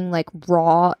expressing like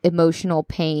raw emotional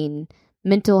pain,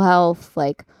 mental health,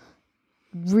 like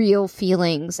real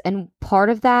feelings. And part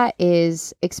of that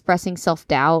is expressing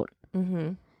self-doubt,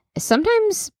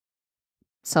 sometimes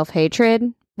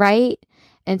self-hatred, right?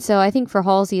 And so I think for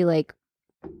Halsey, like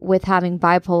with having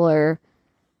bipolar,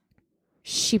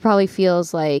 she probably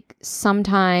feels like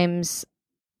sometimes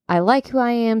I like who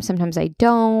I am, sometimes I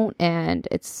don't, and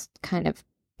it's kind of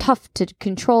tough to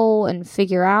control and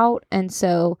figure out. And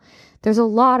so there's a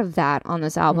lot of that on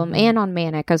this album and on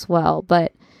Manic as well.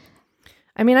 But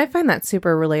I mean, I find that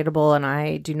super relatable, and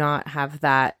I do not have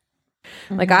that.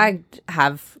 Like, I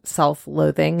have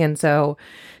self-loathing, and so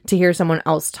to hear someone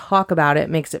else talk about it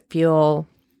makes it feel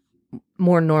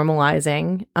more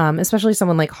normalizing, especially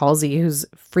someone like Halsey, who's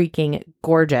freaking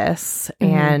gorgeous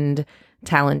and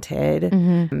talented.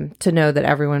 To know that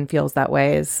everyone feels that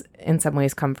way is in some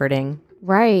ways comforting.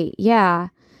 Right. Yeah.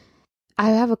 I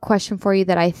have a question for you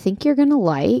that I think you're going to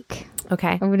like.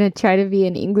 Okay. I'm going to try to be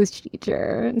an English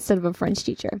teacher instead of a French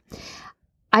teacher.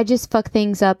 I just fuck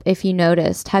things up if you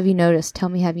noticed. Have you noticed? Tell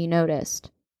me, have you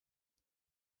noticed?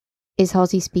 Is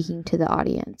Halsey speaking to the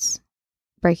audience?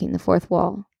 Breaking the fourth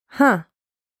wall? Huh.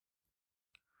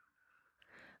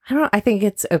 I think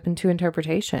it's open to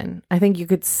interpretation. I think you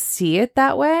could see it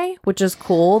that way, which is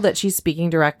cool that she's speaking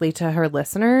directly to her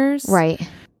listeners. Right.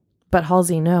 But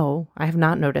Halsey, no, I have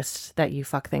not noticed that you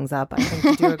fuck things up. I think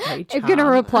you do a great job. I'm going to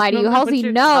reply to you. Halsey,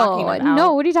 no.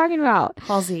 No, what are you talking about?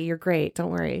 Halsey, you're great.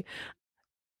 Don't worry.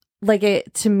 Like,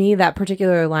 it to me, that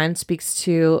particular line speaks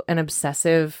to an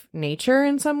obsessive nature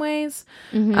in some ways.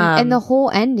 And the whole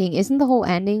ending, isn't the whole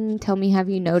ending, tell me, have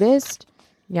you noticed?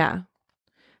 Yeah.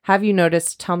 Have you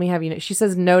noticed? Tell me, have you She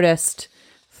says noticed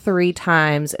 3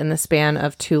 times in the span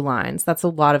of 2 lines. That's a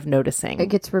lot of noticing. It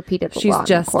gets repeated a She's lot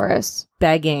just in the chorus.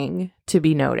 begging to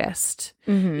be noticed,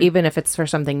 even if it's for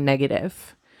something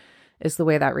negative, is the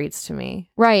way that reads to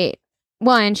me. Right.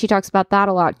 Well, and she talks about that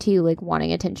a lot too, like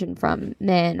wanting attention from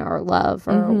men or love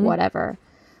or whatever.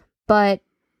 But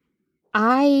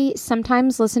I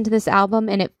sometimes listen to this album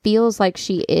and it feels like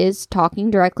she is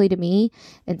talking directly to me.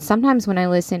 And sometimes when I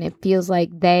listen, it feels like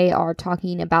they are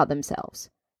talking about themselves.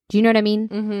 Do you know what I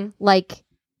mean? Like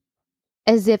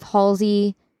as if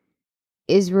Halsey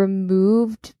is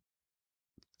removed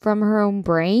from her own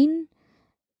brain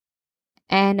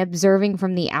and observing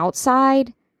from the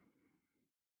outside.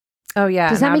 Oh, yeah.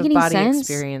 Does that make any sense?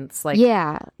 Experience, like,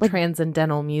 like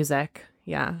transcendental music.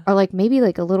 Yeah. Or like maybe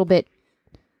like a little bit,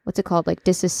 what's it called? Like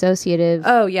disassociative.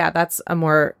 Oh, yeah. That's a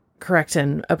more correct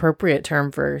and appropriate term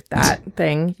for that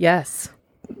thing. Yes.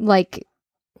 Like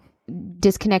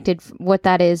disconnected. What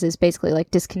that is basically like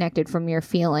disconnected from your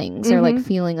feelings or like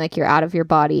feeling like you're out of your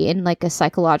body in like a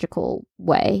psychological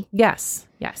way. Yes.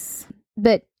 Yes.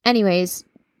 But anyways,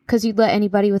 because you'd let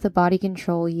anybody with a body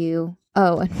control you.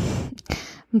 Oh,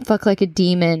 fuck like a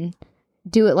demon.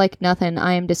 Do it like nothing.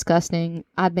 I am disgusting.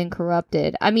 I've been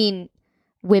corrupted. I mean,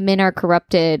 women are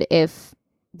corrupted if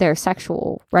they're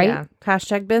sexual, right? Yeah.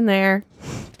 Hashtag been there.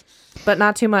 But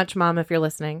not too much, Mom, if you're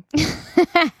listening.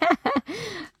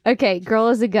 Okay, Girl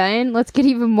is a Gun. Let's get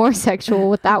even more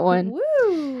sexual with that one.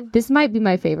 Woo! This might be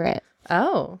my favorite.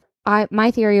 Oh.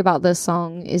 My theory about this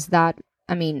song is that,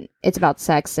 I mean, it's about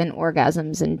sex and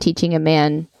orgasms and teaching a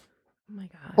man. Oh my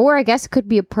God. Or I guess it could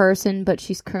be a person, but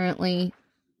she's currently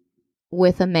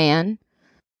with a man,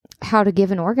 how to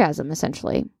give an orgasm,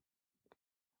 essentially.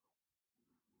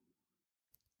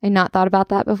 I not thought about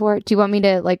that before. Do you want me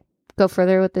to, like, go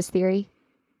further with this theory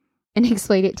and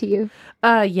explain it to you?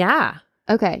 Yeah.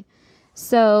 Okay.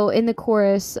 So in the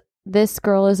chorus, this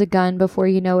girl is a gun before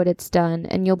you know what it's done,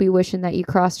 and you'll be wishing that you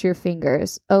crossed your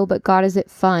fingers. Oh, but God, is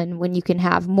it fun when you can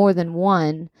have more than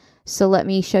one? So let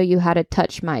me show you how to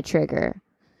touch my trigger.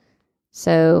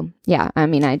 So, yeah, I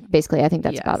mean, I think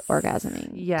that's about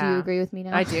orgasming. Yeah. Do you agree with me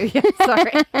now? I do. Yeah,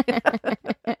 sorry.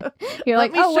 You're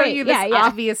Let like, me show you this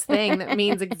obvious thing that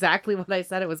means exactly what I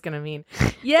said it was going to mean.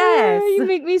 Yes. You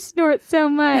make me snort so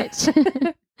much.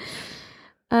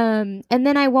 And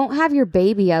then I won't have your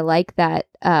baby. I like that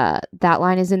that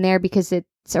line is in there because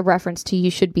it's a reference to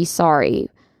You Should Be Sorry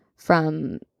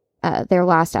from their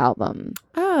last album.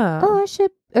 Oh.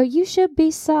 You should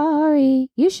be sorry.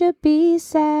 You should be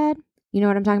sad. You know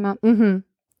what I'm talking about? Mm-hmm.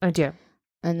 I do.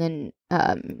 And then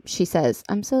she says,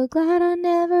 I'm so glad I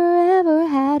never ever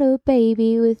had a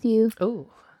baby with you. Oh.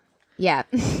 Yeah.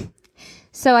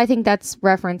 So I think that's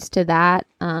reference to that.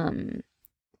 And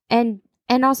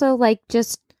also like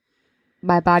just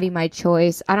my body, my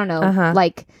choice. I don't know.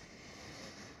 Like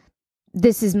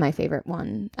this is my favorite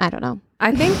one. I don't know.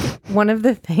 I think one of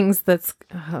the things that's,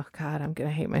 oh God, I'm going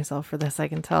to hate myself for this. I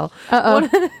can tell. Uh-oh. One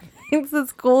of the things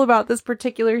that's cool about this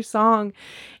particular song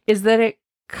is that it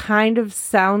kind of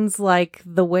sounds like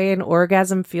the way an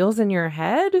orgasm feels in your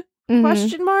head?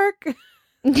 Question mark.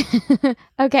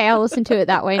 Okay, I'll listen to it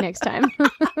that way next time.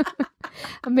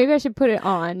 Maybe I should put it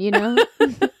on, you know?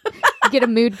 Get a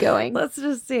mood going. Let's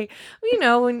just see. You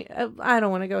know, when I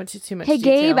don't want to go into too much Hey,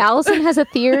 detail. Gabe, Allison has a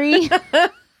theory.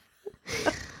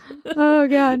 Oh,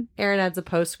 God. Erin adds a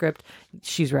postscript.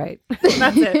 She's right.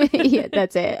 That's it. Yeah,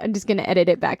 that's it. I'm just going to edit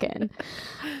it back in.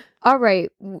 All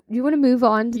right. You want to move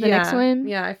on to the next one?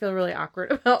 Yeah, I feel really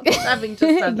awkward about having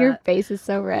just said Your that. face is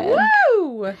so red.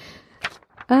 Woo!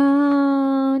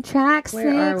 Track 6.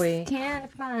 Where are we?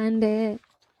 Can't find it.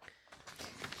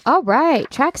 All right.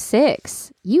 Track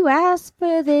 6. You asked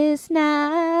for this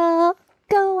now.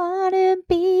 Go on and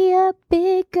be a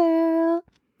big girl.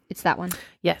 It's that one.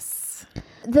 Yes.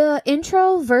 The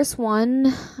intro, verse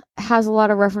 1, has a lot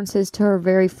of references to her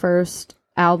very first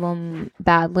album,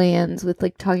 Badlands, with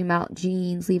like talking about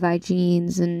jeans, Levi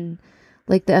jeans, and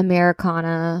like the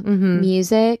Americana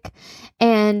music.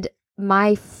 And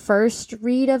my first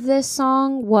read of this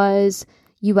song was,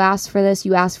 you asked for this,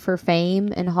 you asked for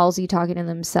fame, and Halsey talking to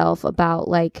himself about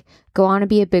like, go on and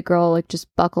be a big girl, like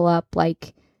just buckle up,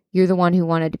 like you're the one who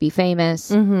wanted to be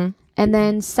famous. And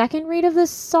then second read of this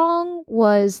song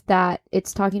was that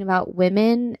it's talking about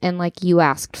women and like, you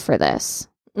asked for this.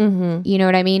 You know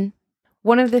what I mean?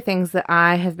 One of the things that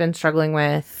I have been struggling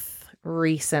with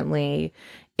recently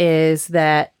is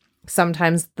that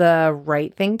sometimes the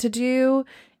right thing to do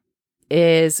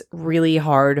is really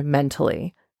hard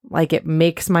mentally. Like, it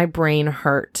makes my brain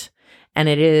hurt. And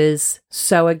it is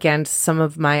so against some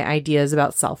of my ideas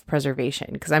about self-preservation.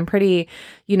 Because I'm pretty,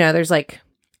 there's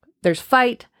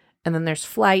fight, and then there's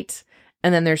flight,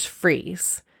 and then there's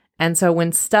freeze. And so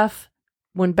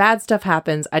when bad stuff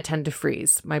happens, I tend to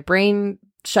freeze. My brain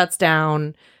shuts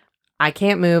down. I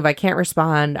can't move. I can't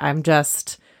respond. I'm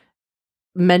just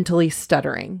mentally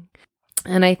stuttering.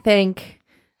 And I think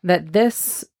that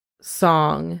this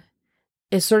song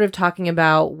is sort of talking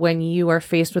about when you are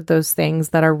faced with those things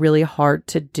that are really hard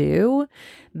to do,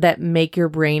 that make your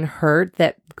brain hurt,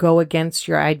 that go against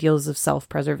your ideals of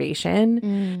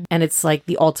self-preservation. And it's like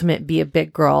the ultimate be a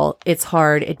big girl. It's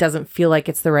hard. It doesn't feel like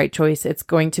it's the right choice. It's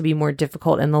going to be more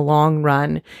difficult in the long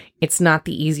run. It's not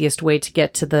the easiest way to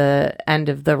get to the end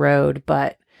of the road,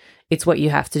 but it's what you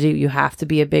have to do. You have to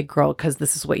be a big girl because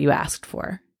this is what you asked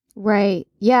for. Right.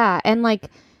 Yeah. And like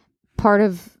part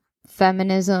of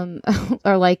feminism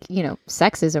or like,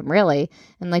 sexism really,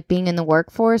 and like being in the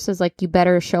workforce is like, you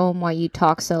better show them why you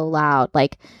talk so loud,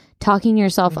 like talking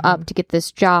yourself up to get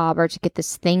this job or to get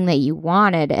this thing that you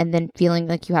wanted, and then feeling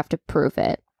like you have to prove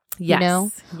it.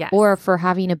 Yes. Or for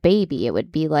having a baby, it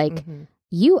would be like,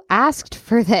 you asked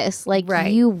for this, like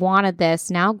you wanted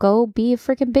this, now go be a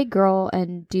freaking big girl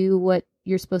and do what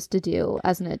you're supposed to do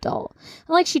as an adult.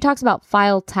 And like she talks about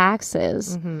file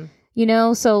taxes,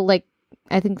 so like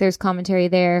I think there's commentary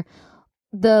there.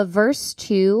 The verse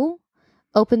 2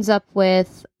 opens up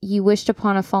with, you wished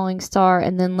upon a falling star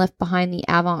and then left behind the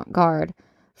avant-garde.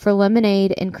 For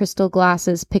lemonade and crystal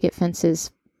glasses, picket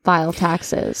fences, file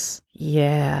taxes.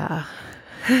 Yeah.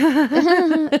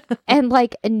 And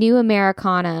like a new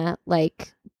Americana,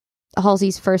 like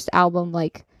Halsey's first album,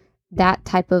 like that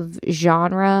type of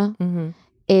genre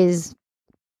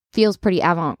feels pretty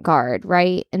avant-garde,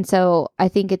 right? And so I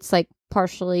think it's like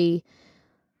partially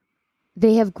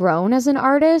they have grown as an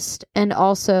artist, and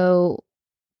also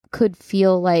could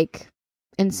feel like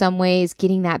in some ways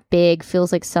getting that big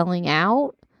feels like selling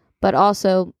out, but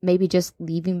also maybe just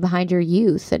leaving behind your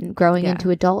youth and growing into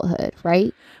adulthood,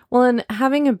 right? Well, and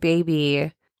having a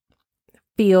baby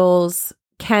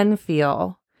can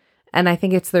feel, and I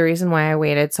think it's the reason why I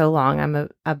waited so long. I'm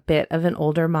a bit of an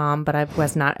older mom, but I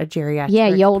was not a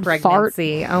geriatric you old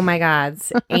pregnancy. fart. Oh my God.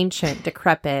 It's ancient,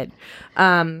 decrepit.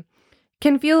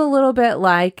 Can feel a little bit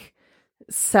like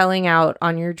selling out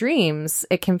on your dreams.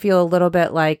 It can feel a little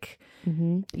bit like,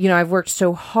 I've worked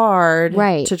so hard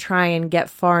to try and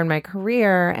get far in my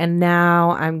career, and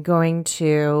now I'm going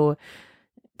to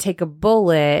take a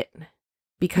bullet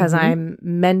because I'm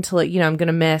mentally, I'm going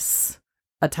to miss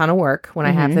a ton of work when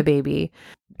I have the baby.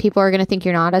 People are going to think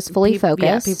you're not as fully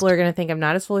focused. Yeah, people are going to think I'm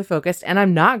not as fully focused, and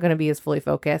I'm not going to be as fully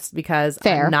focused because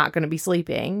I'm not going to be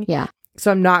sleeping. Yeah. So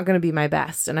I'm not going to be my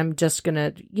best, and I'm just going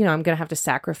to, I'm going to have to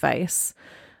sacrifice.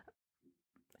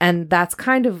 And that's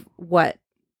kind of what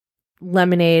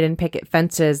Lemonade and Picket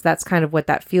Fences, that's kind of what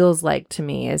that feels like to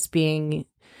me, is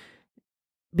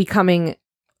becoming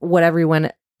what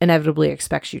everyone inevitably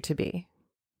expects you to be.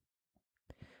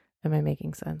 Am I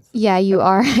making sense? Yeah, you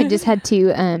are. I just had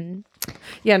to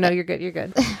yeah, no, you're good. You're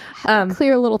good.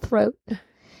 Clear a little throat.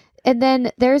 And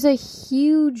then there's a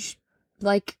huge,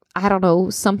 like, I don't know,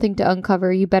 something to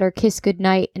uncover. You better kiss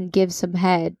goodnight and give some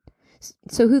head.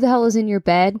 So who the hell is in your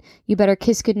bed? You better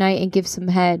kiss goodnight and give some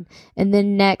head. And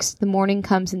then next, the morning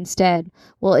comes instead.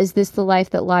 Well, is this the life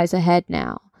that lies ahead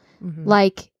now?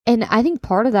 Like, and I think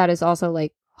part of that is also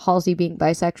like Halsey being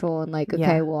bisexual and like,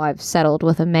 okay, well, I've settled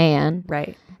with a man.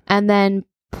 Right. And then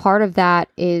part of that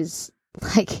is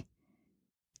like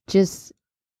just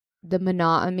the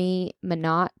monotony.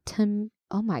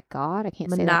 Oh my God, I can't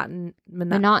say that.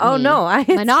 Monotony. Oh no,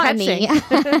 monotony.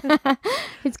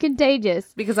 It's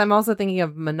contagious. Because I'm also thinking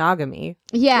of monogamy.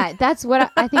 Yeah, that's what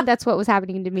I think. That's what was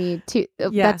happening to me too.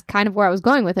 That's kind of where I was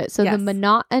going with it. So the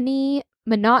monotony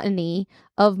monotony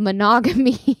of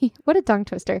monogamy. What a tongue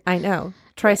twister. I know.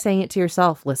 Try saying it to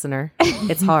yourself, listener.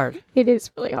 It's hard. It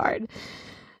is really hard.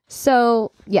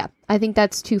 So, yeah, I think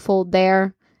that's twofold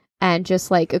there. And just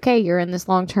like, okay, you're in this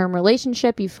long-term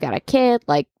relationship, you've got a kid,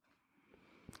 like,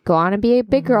 go on and be a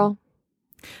big girl.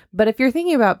 But if you're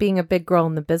thinking about being a big girl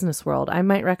in the business world, I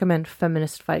might recommend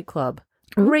Feminist Fight Club.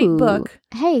 Great book.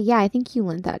 Hey, yeah, I think you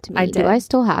lent that to me. I did. Do I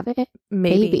still have it?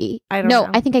 Maybe. I don't know.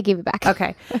 know. I think I gave it back.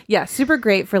 Okay. Yeah, super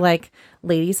great for like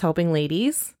ladies helping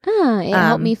ladies. It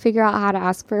helped me figure out how to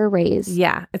ask for a raise.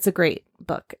 Yeah, it's a great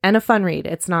book and a fun read.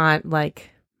 It's not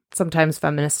like sometimes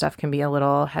feminist stuff can be a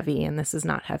little heavy, and this is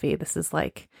not heavy. This is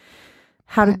like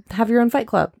how to have your own fight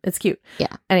club. It's cute.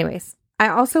 Yeah. Anyways, I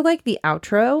also like the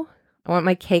outro. I want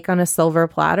my cake on a silver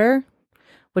platter,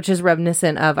 which is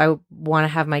reminiscent of I want to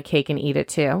have my cake and eat it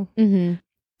too. Mm-hmm.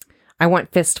 I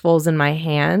want fistfuls in my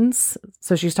hands.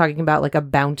 So she's talking about like a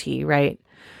bounty, right?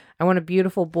 I want a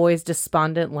beautiful boy's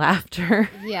despondent laughter.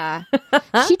 Yeah.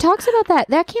 She talks about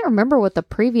that. I can't remember what the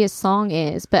previous song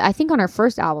is, but I think on her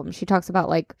first album, she talks about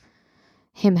like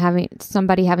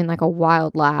somebody having like a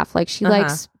wild laugh. Like she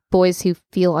likes boys who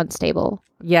feel unstable.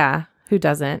 Yeah. Who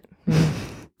doesn't?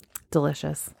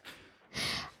 Delicious.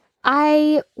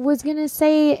 I was going to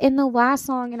say in the last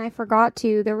song, and I forgot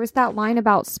to, there was that line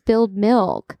about spilled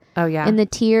milk. Oh, yeah. And the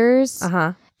tears.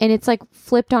 Uh-huh. And it's like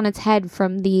flipped on its head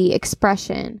from the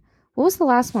expression. What was the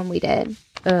last one we did?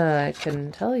 I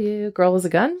couldn't tell you. Girl was a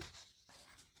gun?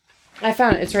 I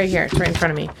found it. It's right here. It's right in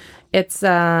front of me. It's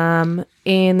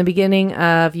in the beginning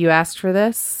of You Asked for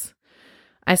This.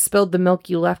 I spilled the milk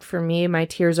you left for me. My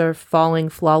tears are falling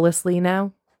flawlessly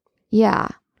now. Yeah.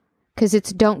 Because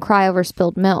it's don't cry over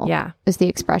spilled milk. Yeah. Is the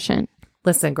expression.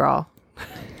 Listen, girl.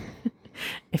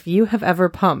 If you have ever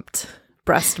pumped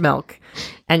breast milk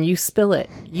and you spill it,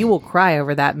 you will cry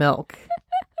over that milk.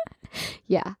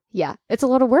 Yeah. Yeah. It's a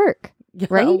lot of work.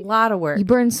 Right? A lot of work. You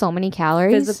burn so many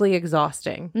calories. Physically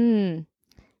exhausting.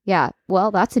 Yeah. Well,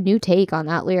 that's a new take on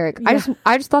that lyric. Yeah.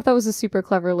 I just thought that was a super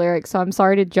clever lyric, so I'm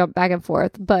sorry to jump back and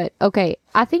forth. But okay,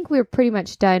 I think we're pretty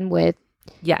much done with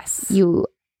Yes. You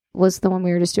was the one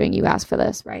we were just doing. You asked for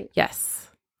this, right? Yes.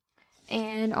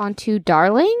 And on to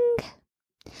Darling.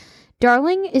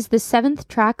 Darling is the 7th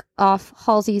track off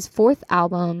Halsey's 4th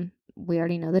album. We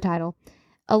already know the title.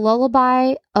 A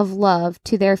lullaby of love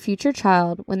to their future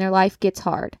child when their life gets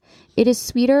hard. It is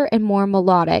sweeter and more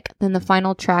melodic than the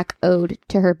final track ode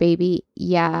to her baby,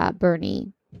 Yeah,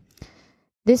 Bernie.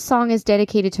 This song is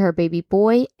dedicated to her baby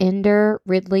boy, Ender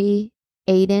Ridley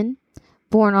Aiden,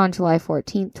 born on July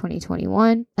 14th,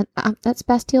 2021. That's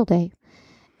Bastille Day.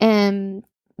 And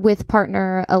with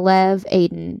partner Alev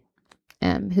Aiden,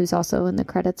 who's also in the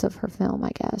credits of her film,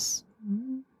 I guess.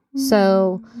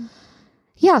 So,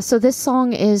 yeah, so this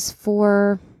song is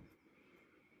for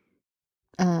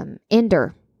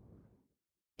Ender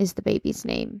is the baby's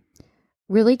name.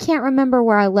 Really can't remember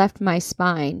where I left my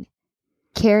spine.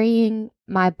 Carrying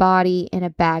my body in a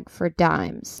bag for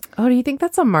dimes. Oh, do you think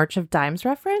that's a March of Dimes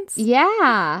reference?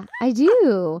 Yeah, I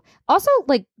do. Also,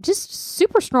 like, just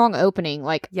super strong opening.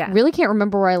 Like, really can't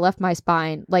remember where I left my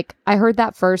spine. Like, I heard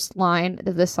that first line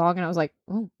of this song and I was like,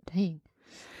 oh, dang.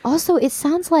 Also, it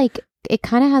sounds like it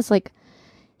kind of has like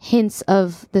hints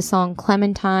of the song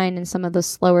Clementine and some of the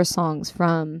slower songs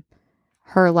from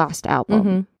her last album.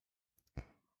 Mm-hmm.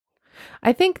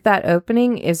 I think that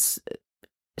opening is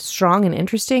strong and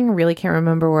interesting. Really can't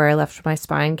remember where I left my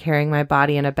spine, carrying my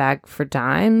body in a bag for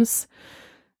dimes.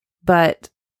 But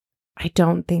I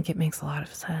don't think it makes a lot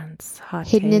of sense.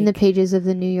 Hidden in the pages of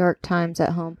the New York Times at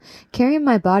home. Carrying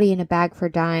my body in a bag for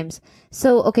dimes.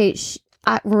 So, okay,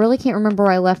 I really can't remember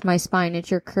where I left my spine. It's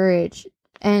your courage.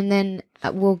 And then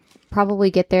we'll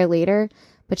probably get there later.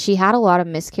 But she had a lot of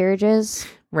miscarriages.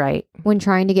 Right. When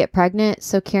trying to get pregnant.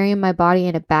 So carrying my body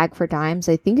in a bag for dimes,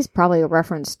 I think is probably a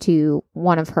reference to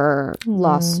one of her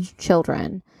lost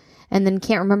children. And then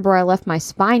can't remember where I left my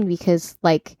spine because,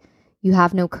 like, you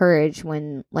have no courage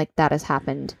when, like, that has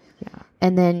happened. Yeah.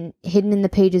 And then hidden in the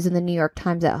pages of the New York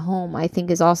Times at home, I think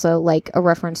is also, like, a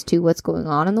reference to what's going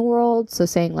on in the world. So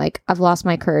saying, like, I've lost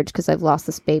my courage because I've lost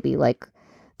this baby. Like,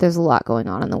 there's a lot going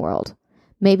on in the world.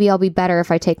 Maybe I'll be better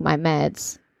if I take my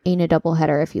meds. Ain't a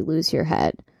doubleheader if you lose your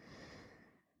head.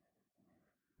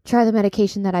 Try the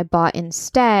medication that I bought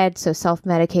instead. So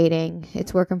self-medicating.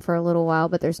 It's working for a little while,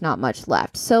 but there's not much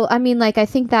left. So, I mean, like, I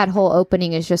think that whole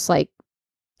opening is just like,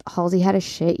 Halsey had a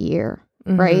shit year,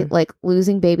 right? Like,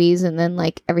 losing babies and then,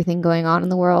 like, everything going on in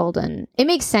the world. And it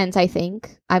makes sense, I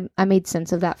think. I made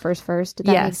sense of that first. Did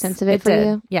that make sense of it for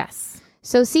you? Yes.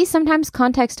 So, see, sometimes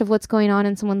context of what's going on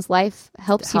in someone's life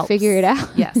helps you figure it out.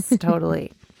 Yes,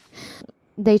 totally.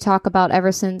 they talk about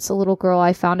ever since a little girl,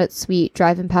 I found it sweet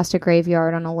driving past a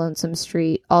graveyard on a lonesome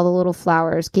street. All the little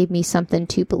flowers gave me something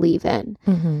to believe in.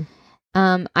 Mm-hmm.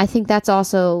 I think that's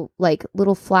also like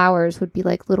little flowers would be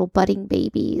like little budding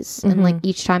babies. And like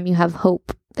each time you have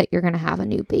hope that you're going to have a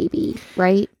new baby,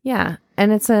 right? Yeah.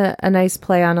 And it's a nice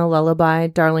play on a lullaby.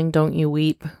 Darling, don't you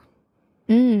weep.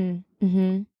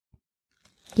 Mm-hmm.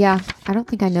 Yeah. I don't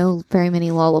think I know very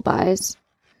many lullabies.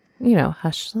 You know,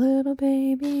 hush, little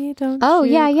baby, don't Oh,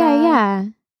 you yeah, cry. yeah.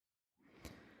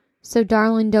 So,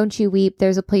 darling, don't you weep.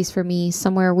 There's a place for me,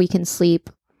 somewhere we can sleep.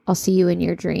 I'll see you in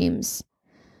your dreams.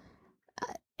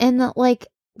 And, like,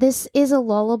 this is a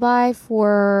lullaby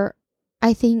for,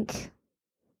 I think,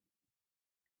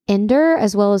 Ender,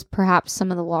 as well as perhaps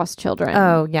some of the lost children.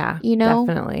 Oh, yeah. You know?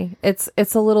 Definitely.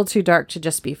 It's a little too dark to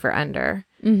just be for Ender.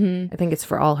 Mm-hmm. I think it's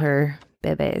for all her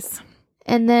bebes.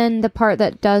 And then the part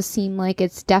that does seem like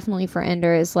it's definitely for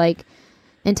Ender is like,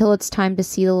 until it's time to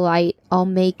see the light, I'll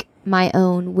make my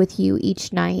own with you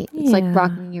each night. It's like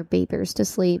rocking your babies to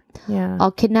sleep. Yeah.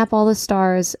 I'll kidnap all the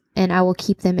stars and I will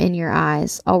keep them in your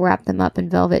eyes. I'll wrap them up in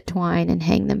velvet twine and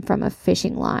hang them from a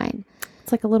fishing line.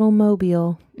 It's like a little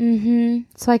mobile. Mm-hmm.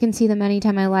 So I can see them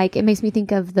anytime I like. It makes me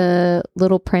think of the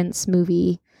Little Prince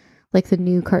movie, like the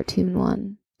new cartoon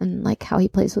one, and like how he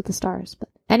plays with the stars. But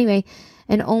anyway,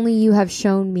 and only you have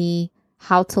shown me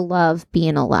how to love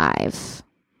being alive.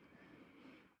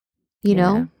 You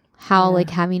know? How like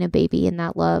having a baby and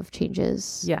that love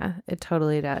changes. Yeah, it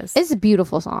totally does. It's a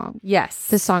beautiful song. Yes.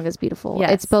 This song is beautiful.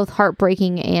 Yes. It's both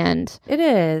heartbreaking and It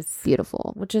is.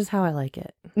 beautiful. Which is how I like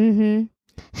it. Mm-hmm.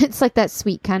 It's like that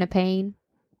sweet kind of pain.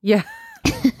 Yeah.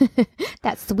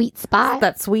 That sweet spot.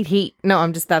 That sweet heat. No,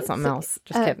 that's something else.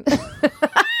 Just kidding.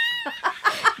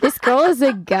 This girl is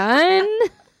a gun.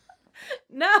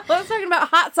 No, I was talking about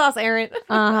hot sauce, Aaron.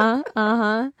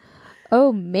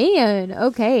 Oh, man.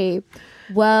 Okay.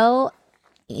 Well,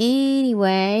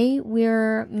 anyway,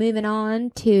 we're moving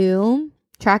on to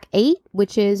track 8,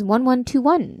 which is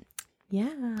 1121. Yeah.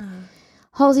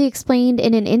 Halsey explained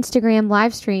in an Instagram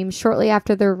live stream shortly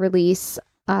after the release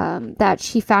that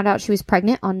she found out she was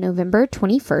pregnant on November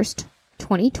 21st,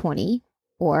 2020,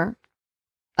 or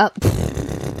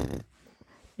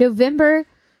November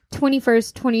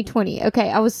 21st, 2020. Okay,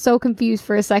 I was so confused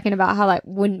for a second about how that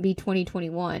wouldn't be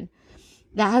 2021.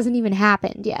 That hasn't even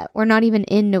happened yet. We're not even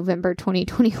in November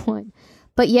 2021.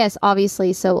 But yes,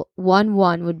 obviously, so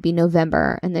 1-1 would be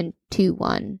November, and then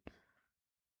 2-1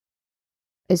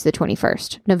 is the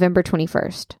 21st. November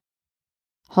 21st.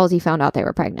 Halsey found out they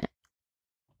were pregnant.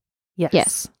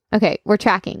 Yes. Okay, we're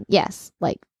tracking. Yes.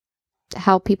 Like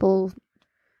how people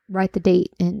write the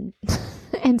date and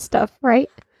and stuff, right?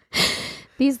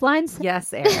 These lines.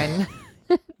 Yes, Aaron.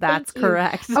 That's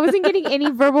correct. I wasn't getting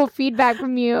any verbal feedback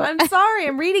from you. I'm sorry.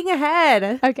 I'm reading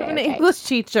ahead. Okay, I'm an okay. English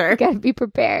teacher. You gotta be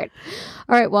prepared.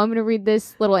 All right, well, I'm going to read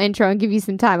this little intro and give you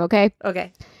some time, okay?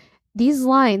 Okay. These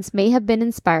lines may have been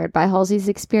inspired by Halsey's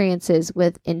experiences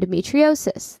with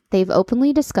endometriosis. They've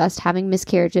openly discussed having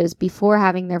miscarriages before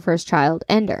having their first child,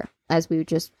 Ender, as we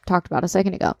just talked about a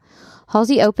second ago.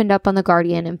 Halsey opened up on The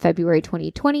Guardian in February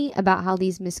 2020 about how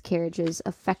these miscarriages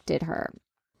affected her.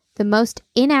 The most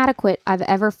inadequate I've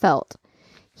ever felt.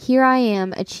 Here I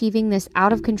am achieving this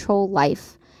out-of-control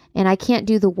life, and I can't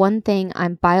do the one thing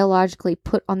I'm biologically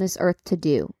put on this earth to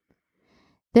do.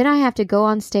 Then I have to go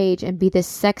on stage and be this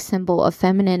sex symbol of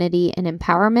femininity and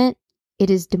empowerment. It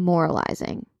is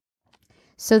demoralizing.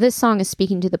 So this song is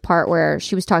speaking to the part where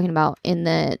she was talking about in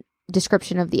the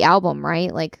description of the album,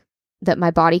 right? Like that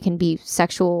my body can be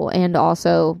sexual and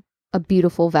also a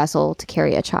beautiful vessel to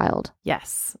carry a child.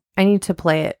 Yes. I need to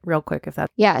play it real quick if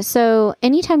that's... Yeah, so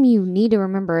anytime you need to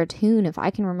remember a tune, if I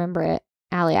can remember it,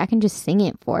 Allie, I can just sing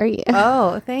it for you.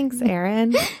 Oh, thanks,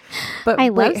 Aaron. But I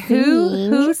love wait, singing.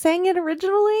 who sang it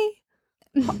originally?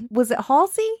 Was it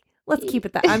Halsey? Let's keep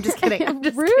it that. I'm just kidding. I'm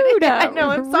just Rude. kidding. I know.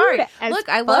 I'm Rude sorry. as Look,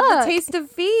 I love fuck. the taste of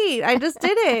feet. I just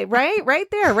did it right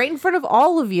there, right in front of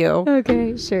all of you.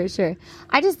 Okay, sure.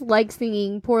 I just like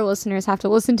singing. Poor listeners have to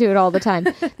listen to it all the time.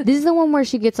 This is the one where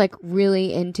she gets like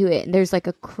really into it. And there's like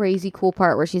a crazy cool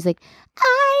part where she's like,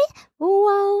 I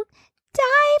won't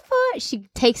die for... She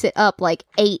takes it up like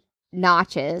 8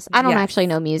 notches. I don't Yes. actually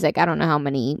know music. I don't know how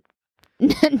many...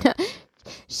 No.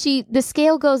 The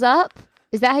scale goes up.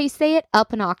 Is that how you say it?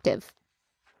 Up an octave.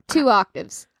 2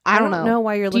 octaves. I don't know.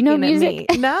 why you're Do you looking know at music?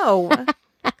 me. No.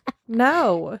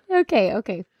 No.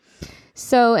 Okay.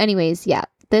 So anyways, yeah.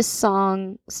 This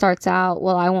song starts out,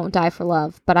 well, I won't die for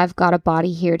love, but I've got a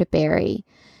body here to bury.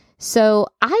 So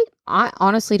I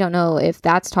honestly don't know if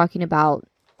that's talking about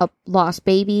a lost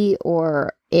baby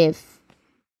or if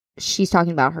she's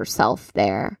talking about herself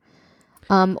there.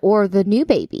 or the new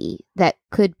baby that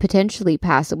could potentially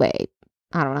pass away.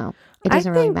 I don't know. It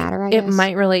doesn't really matter, I guess. It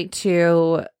might relate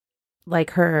to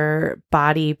like her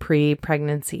body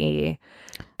pre-pregnancy.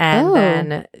 And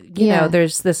then, you know,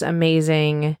 there's this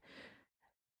amazing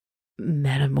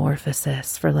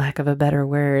metamorphosis, for lack of a better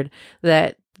word,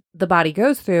 that the body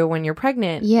goes through when you're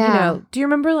pregnant. Yeah. You know, do you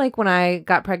remember like when I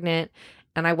got pregnant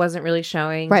and I wasn't really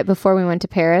showing? Right before we went to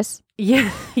Paris?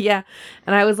 Yeah. Yeah.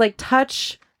 And I was like,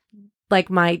 touch like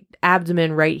my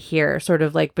abdomen right here, sort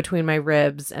of like between my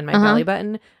ribs and my belly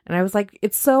button. And I was like,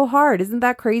 it's so hard. Isn't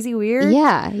that crazy weird?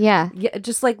 Yeah. Yeah. Yeah.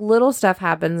 Just like little stuff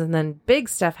happens and then big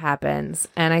stuff happens.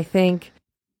 And I think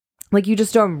like you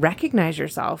just don't recognize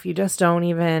yourself. You just don't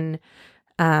even,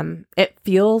 it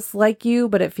feels like you,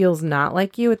 but it feels not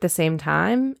like you at the same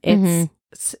time.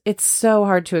 It's so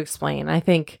hard to explain. I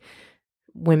think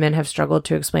women have struggled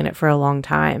to explain it for a long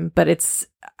time, but it's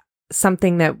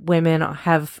something that women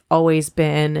have always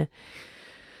been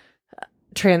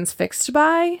transfixed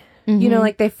by. You know,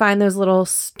 like they find those little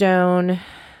stone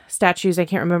statues. I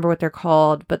can't remember what they're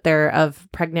called, but they're of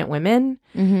pregnant women.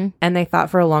 And they thought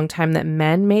for a long time that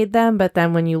men made them. But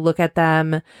then when you look at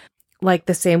them, like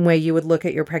the same way you would look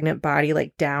at your pregnant body,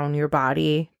 like down your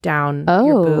body, down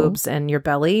your boobs and your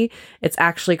belly, it's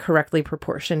actually correctly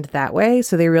proportioned that way.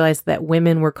 So they realized that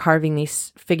women were carving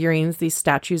these figurines, these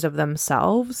statues of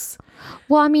themselves.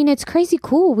 Well, I mean, it's crazy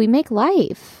cool. We make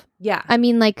life. Yeah. I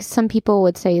mean, like some people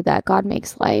would say that God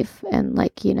makes life and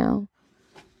like, you know,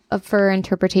 up for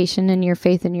interpretation in your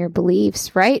faith and your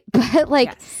beliefs, right? But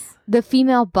like the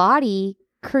female body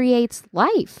creates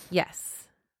life. Yes.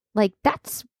 Like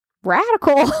that's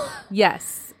radical.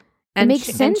 Yes. And it makes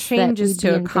sense and changes that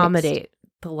to accommodate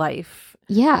the life.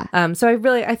 Yeah. So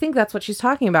I think that's what she's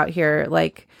talking about here.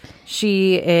 Like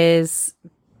she is,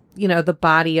 you know, the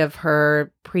body of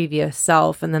her previous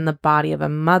self and then the body of a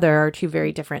mother are two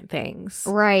very different things.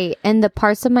 Right. And the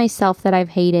parts of myself that I've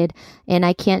hated and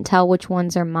I can't tell which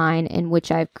ones are mine and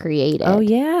which I've created. Oh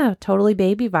yeah. Totally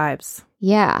baby vibes.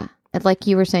 Yeah. Like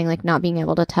you were saying, like not being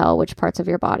able to tell which parts of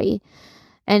your body.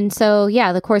 And so,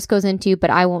 yeah, the course goes into,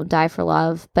 but I won't die for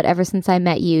love. But ever since I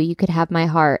met you, you could have my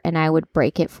heart and I would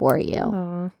break it for you.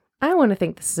 Oh, I want to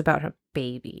think this is about a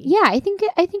baby. Yeah, I think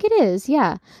it is.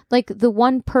 Yeah. Like the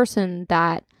one person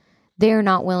that they're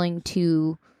not willing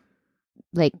to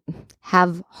like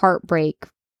have heartbreak.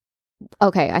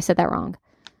 Okay, I said that wrong.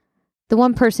 The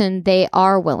one person they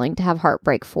are willing to have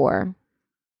heartbreak for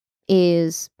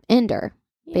is Ender,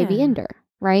 baby Ender,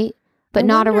 right? But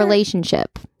not a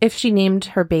relationship. If she named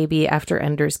her baby after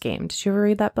Ender's Game. Did you ever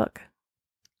read that book?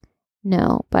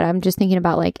 No, but I'm just thinking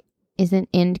about like, isn't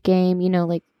Endgame, you know,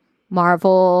 like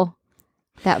Marvel,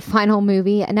 that final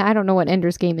movie? And I don't know what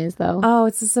Ender's Game is though. Oh,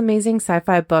 it's this amazing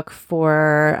sci-fi book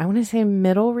for, I want to say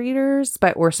middle readers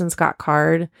by Orson Scott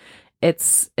Card.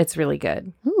 It's really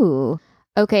good. Ooh.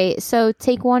 Okay, so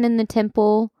take one in the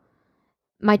temple.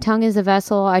 My tongue is a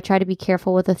vessel. I try to be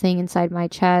careful with the thing inside my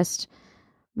chest.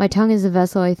 My tongue is a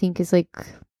vessel, I think, is like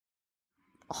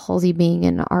Halsey being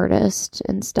an artist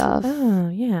and stuff. Oh,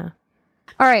 yeah.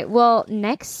 All right. Well,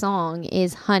 next song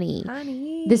is Honey.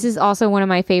 Honey. This is also one of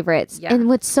my favorites. Yeah. And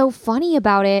what's so funny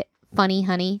about it, funny,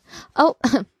 honey. Oh,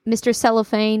 Mr.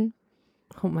 Cellophane.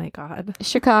 Oh, my God.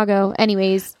 Chicago.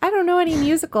 Anyways. I don't know any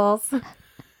musicals.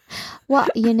 Well,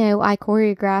 you know, I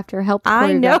choreographed or helped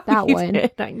choreograph that one.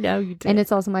 Did. I know you did. And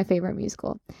it's also my favorite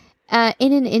musical.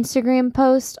 In an Instagram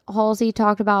post, Halsey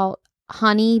talked about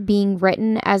Honey being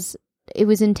written as it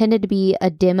was intended to be a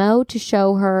demo to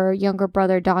show her younger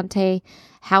brother Dante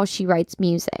how she writes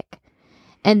music.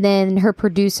 And then her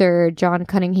producer, John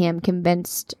Cunningham,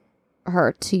 convinced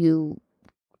her to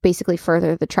basically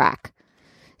further the track.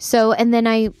 So, and then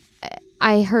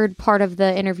I heard part of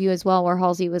the interview as well where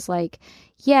Halsey was like,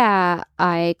 yeah,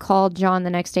 I called John the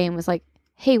next day and was like,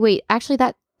 hey, wait, actually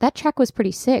that track was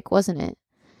pretty sick, wasn't it?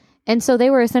 And so they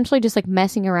were essentially just like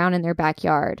messing around in their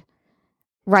backyard,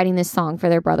 writing this song for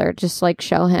their brother, just like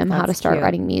show him how to start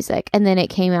writing music. And then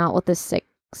it came out with this sick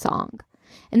song.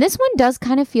 And this one does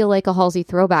kind of feel like a Halsey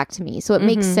throwback to me. So it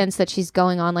makes sense that she's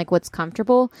going on like what's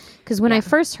comfortable. Because when I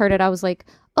first heard it, I was like,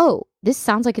 oh, this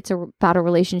sounds like it's about a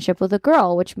relationship with a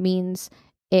girl, which means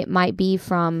it might be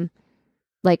from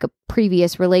like a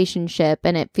previous relationship.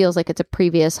 And it feels like it's a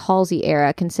previous Halsey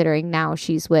era, considering now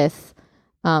she's with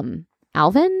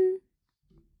Alvin.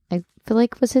 I feel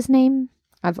like was his name.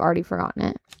 I've already forgotten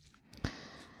it.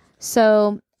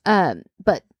 So,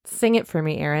 but sing it for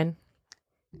me, Erin.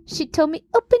 She told me,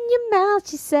 open your mouth.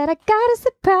 She said, I got a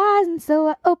surprise. And so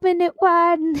I opened it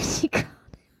wide. And then she called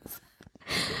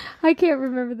it. I can't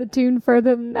remember the tune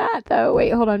further than that, though.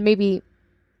 Wait, hold on. Maybe.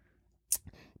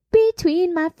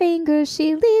 Between my fingers,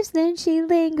 she leaves, then she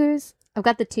lingers. I've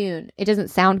got the tune. It doesn't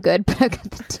sound good, but I've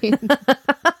got the tune.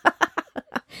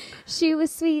 She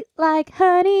was sweet like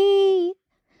honey.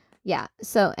 Yeah.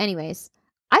 So anyways,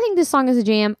 I think this song is a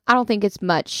jam. I don't think it's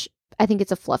much. I think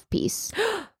it's a fluff piece.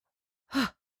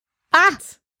 Ah!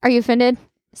 Are you offended?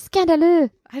 Scandaleux.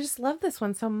 I just love this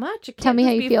one so much. It can't Tell me just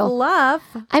how you be feel. Fluff.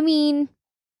 I mean,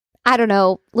 I don't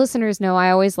know. Listeners know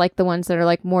I always like the ones that are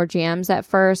like more jams at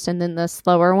first, and then the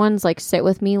slower ones like sit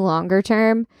with me longer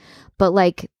term. But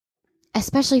like,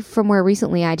 especially from where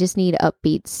recently I just need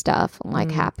upbeat stuff,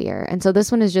 like happier. And so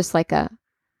this one is just like a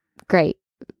great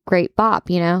bop,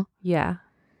 you know? Yeah.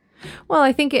 Well,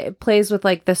 I think it plays with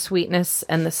like the sweetness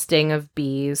and the sting of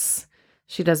bees.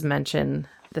 She does mention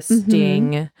the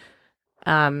sting.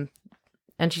 And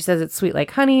she says it's sweet like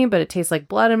honey, but it tastes like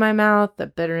blood in my mouth, the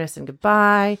bitterness and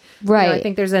goodbye. Right. You know, I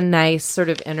think there's a nice sort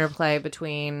of interplay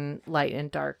between light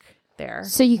and dark there.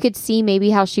 So you could see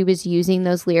maybe how she was using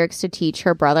those lyrics to teach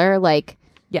her brother. Like,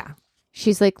 yeah.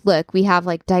 She's like, look, we have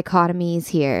like dichotomies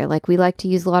here. Like, we like to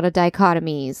use a lot of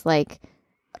dichotomies, like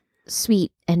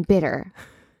sweet and bitter,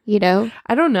 you know?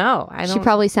 I don't know. She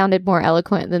probably sounded more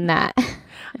eloquent than that. I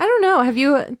don't know. Have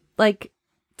you like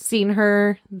seen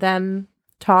them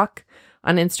talk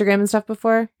on Instagram and stuff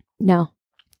before? No.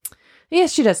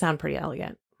 Yes, she does sound pretty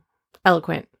eloquent.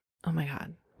 Oh my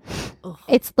God. Ugh.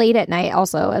 It's late at night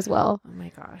also as well. Oh my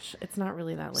gosh. It's not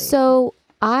really that late. So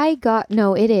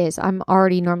it is. I'm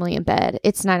already normally in bed.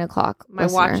 It's 9:00. My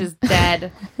watch is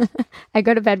dead. I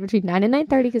go to bed between 9 and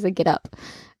 9:30 because I get up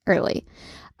early.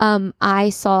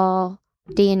 I saw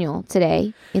Daniel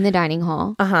today in the dining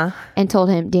hall and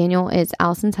told him Daniel is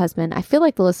Allison's husband. I feel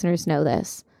like the listeners know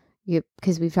this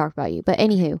because we've talked about you. But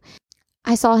anywho,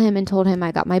 I saw him and told him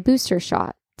I got my booster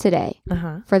shot today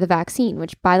for the vaccine,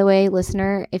 which, by the way,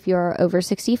 listener, if you're over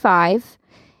 65,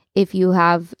 if you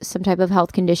have some type of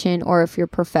health condition, or if your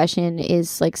profession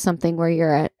is like something where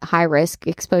you're at high risk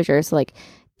exposures, like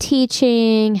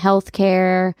teaching,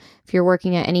 healthcare, if you're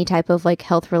working at any type of like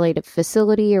health related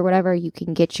facility or whatever, you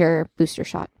can get your booster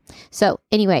shot. So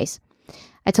anyways,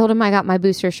 I told him I got my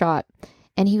booster shot,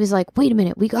 and he was like, wait a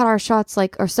minute, we got our shots,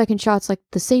 like our second shots, like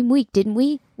the same week, didn't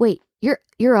we? Wait,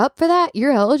 you're up for that?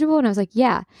 You're eligible? And I was like,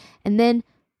 yeah. And then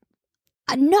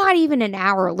not even an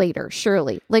hour later,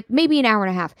 surely, like maybe an hour and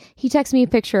a half, he texted me a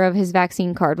picture of his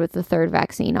vaccine card with the third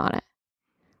vaccine on it.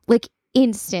 Like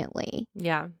instantly.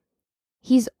 Yeah.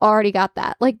 He's already got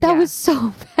that. Like that was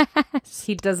so fast.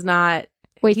 He does not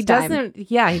waste time.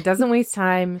 He doesn't waste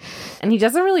time, and he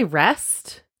doesn't really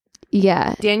rest.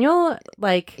 Yeah. Daniel,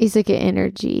 like, he's like an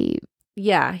energy.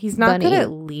 Yeah. He's not bunny. good at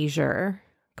leisure.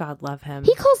 God love him.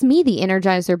 He calls me the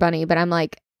Energizer Bunny, but I'm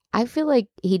like, I feel like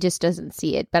he just doesn't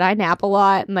see it. But I nap a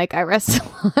lot and like I rest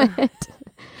a lot.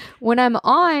 When I'm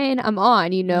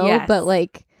on, you know? Yes. But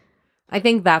like, I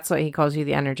think that's what he calls you,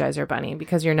 the Energizer Bunny,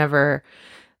 because you're never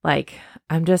like,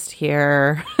 I'm just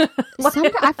here. I feel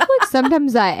like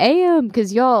sometimes I am,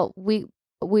 because y'all, we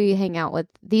hang out with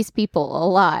these people a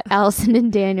lot, Allison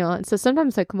and Daniel. And so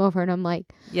sometimes I come over and I'm like,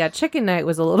 yeah, chicken night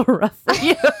was a little rough for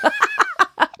you.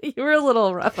 You were a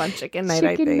little rough on chicken night,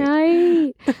 I think.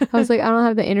 Night. I was like, I don't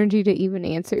have the energy to even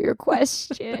answer your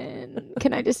question.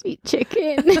 Can I just eat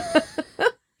chicken?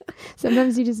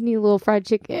 Sometimes you just need a little fried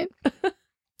chicken.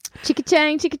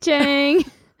 Chicka-chang, chicka-chang.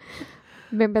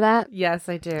 Remember that? Yes,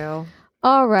 I do.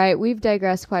 All right. We've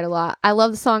digressed quite a lot. I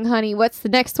love the song Honey. What's the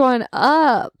next one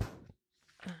up?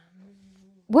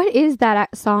 What is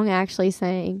that song actually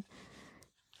saying?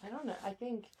 I don't know. I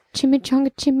think...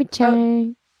 Chimichanga,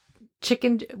 chimichang.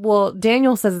 Well,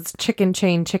 Daniel says it's chicken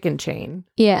chain.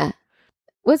 Yeah.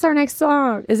 What's our next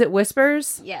song? Is it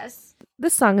Whispers? Yes.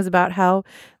 This song is about how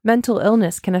mental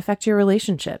illness can affect your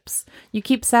relationships. You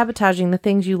keep sabotaging the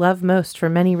things you love most for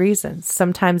many reasons.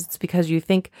 Sometimes it's because you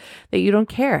think that you don't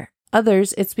care.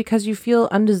 Others, it's because you feel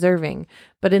undeserving.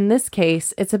 But in this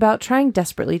case, it's about trying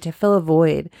desperately to fill a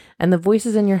void and the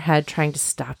voices in your head trying to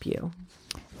stop you.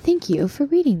 Thank you for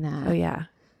reading that. Oh, yeah.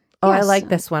 Oh, yes. I like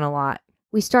this one a lot.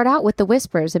 We start out with the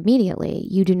whispers immediately.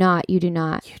 You do not, you do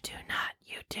not. You do not,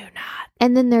 you do not.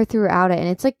 And then they're throughout it. And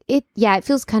it's like, it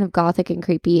feels kind of gothic and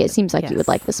creepy. It seems like you would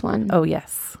like this one. Oh,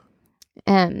 yes.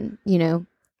 And, you know,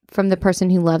 from the person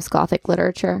who loves gothic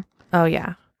literature. Oh,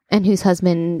 yeah. And whose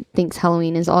husband thinks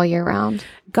Halloween is all year round.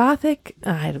 Gothic,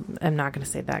 I'm not going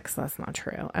to say that because that's not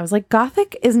true. I was like,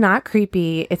 Gothic is not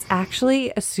creepy. It's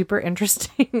actually a super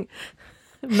interesting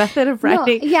method of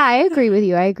writing. No, yeah, I agree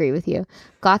with you.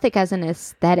 Gothic as an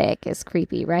aesthetic is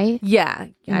creepy, right? Yeah,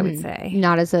 I would say.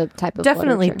 Not as a type of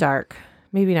definitely literature. Dark.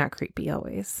 Maybe not creepy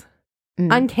always.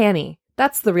 Uncanny.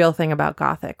 That's the real thing about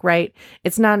Gothic, right?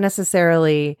 It's not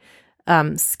necessarily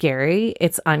scary.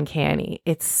 It's uncanny.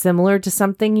 It's similar to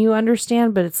something you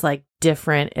understand, but it's like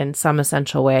different in some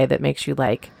essential way that makes you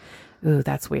like, ooh,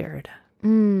 that's weird.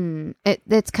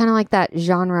 It's kind of like that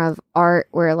genre of art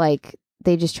where like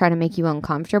they just try to make you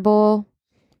uncomfortable.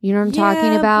 You know what I'm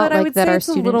talking about? But I like would that say our it's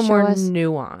a students little show more us.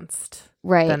 nuanced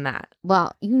Right. than that.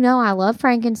 Well, I love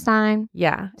Frankenstein.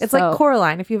 Yeah. It's So- like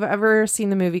Coraline. If you've ever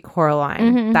seen the movie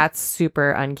Coraline, Mhm. that's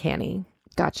super uncanny.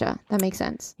 Gotcha. That makes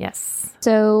sense. Yes.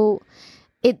 So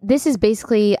this is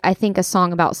basically, I think, a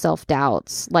song about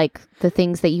self-doubts, like the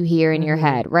things that you hear in your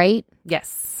head, right?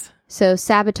 Yes. So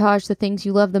sabotage the things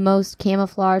you love the most,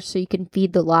 camouflage so you can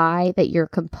feed the lie that you're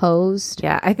composed.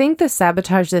 Yeah. I think the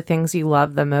sabotage the things you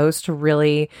love the most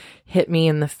really hit me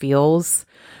in the feels.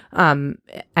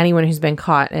 Anyone who's been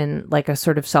caught in like a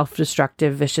sort of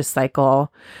self-destructive vicious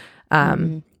cycle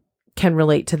can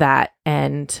relate to that.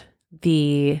 And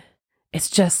it's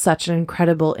just such an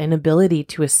incredible inability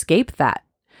to escape that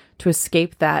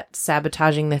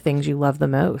sabotaging the things you love the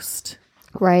most.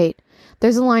 Right.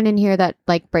 There's a line in here that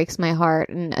like breaks my heart,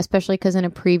 and especially because in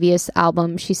a previous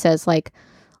album she says like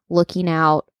looking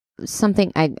out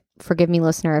something. Forgive me,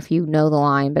 listener, if you know the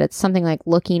line, but it's something like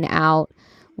looking out,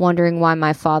 wondering why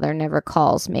my father never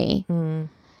calls me.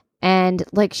 And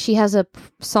like she has a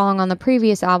song on the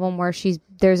previous album where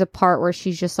there's a part where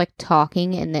she's just like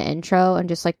talking in the intro and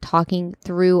just like talking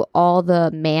through all the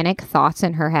manic thoughts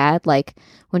in her head, like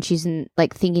when she's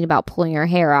like thinking about pulling her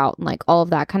hair out and like all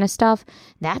of that kind of stuff.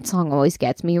 That song always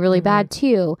gets me really bad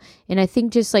too. And I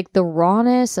think just like the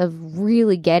rawness of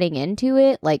really getting into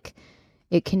it, like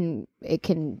it can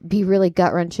be really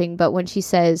gut wrenching. But when she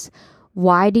says,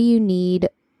 why do you need,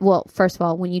 well, first of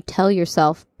all, when you tell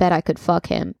yourself, bet I could fuck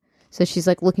him. So she's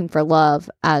like looking for love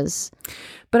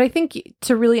But I think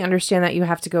to really understand that, you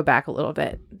have to go back a little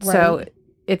bit. Right. So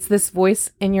it's this voice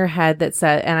in your head that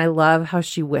said, and I love how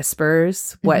she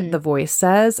whispers what the voice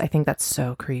says. I think that's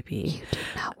so creepy. You do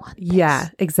not want this. Yeah,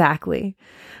 exactly.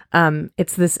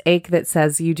 It's this ache that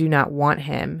says you do not want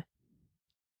him.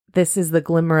 This is the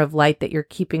glimmer of light that you're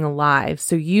keeping alive.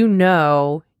 So you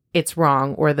know it's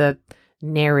wrong, or the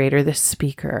narrator, the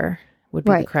speaker would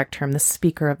be the correct term, the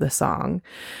speaker of the song,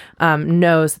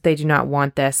 knows that they do not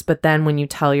want this. But then when you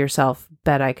tell yourself,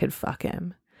 bet I could fuck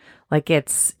him, like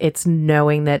it's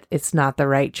knowing that it's not the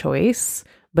right choice,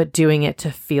 but doing it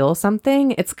to feel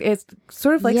something. It's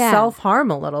sort of like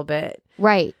self-harm a little bit.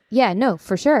 Right. Yeah, no,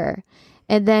 for sure.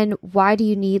 And then why do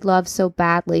you need love so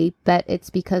badly? Bet it's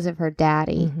because of her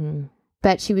daddy.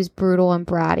 Bet she was brutal and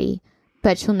bratty.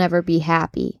 Bet she'll never be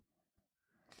happy.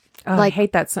 Oh, I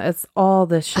hate that. It's all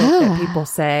the shit that people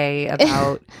say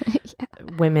about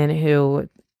women who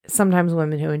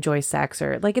enjoy sex,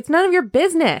 or like, it's none of your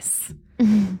business.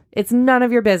 It's none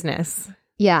of your business.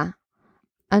 Yeah.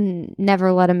 And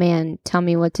never let a man tell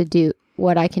me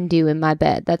what I can do in my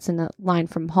bed. That's in a line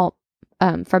from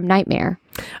Nightmare.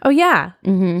 Oh, yeah.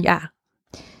 Yeah.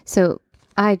 So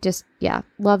I just,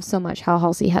 love so much how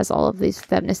Halsey has all of these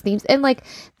feminist themes. And like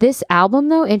this album,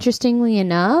 though, interestingly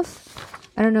enough,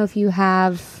 I don't know if you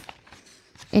have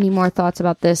any more thoughts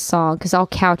about this song, because I'll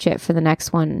couch it for the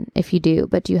next one if you do.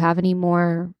 But do you have any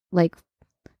more like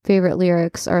favorite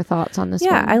lyrics or thoughts on this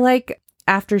one? Yeah, I like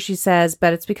after she says,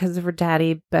 bet it's because of her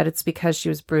daddy, bet it's because she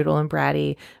was brutal and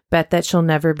bratty, bet that she'll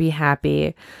never be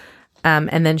happy.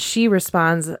 And then she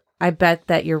responds, I bet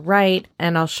that you're right,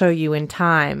 and I'll show you in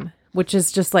time, which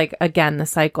is just like, again, the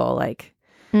cycle. Like,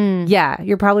 yeah,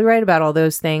 you're probably right about all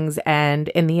those things. And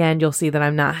in the end, you'll see that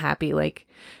I'm not happy. Like,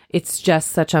 it's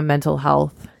just such a mental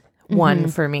health one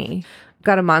for me. I've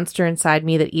got a monster inside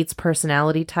me that eats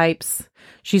personality types.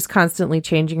 She's constantly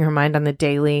changing her mind on the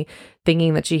daily,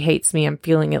 thinking that she hates me. I'm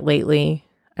feeling it lately.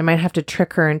 I might have to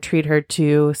trick her and treat her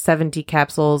to 70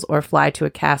 capsules or fly to a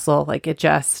castle. Like, it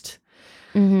just...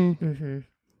 And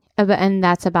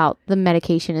that's about the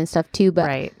medication and stuff too. But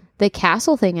right. The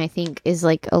castle thing, I think, is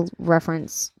like a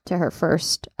reference to her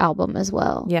first album as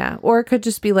well. Yeah. Or it could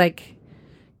just be like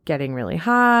getting really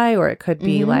high, or it could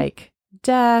be like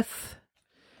death.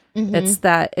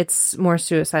 It's more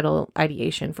suicidal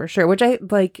ideation for sure, which I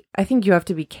think you have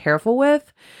to be careful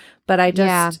with. But I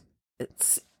just,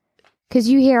 it's because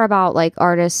you hear about like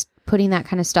artists putting that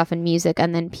kind of stuff in music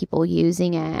and then people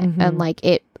using it and like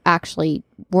it actually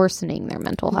worsening their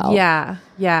mental health. Yeah.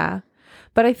 Yeah.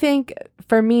 But I think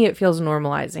for me, it feels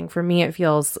normalizing. For me, it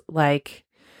feels like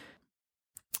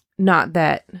not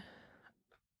that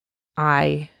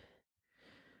I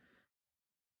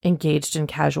engaged in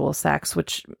casual sex,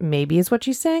 which maybe is what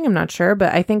she's saying. I'm not sure.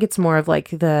 But I think it's more of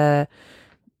like No,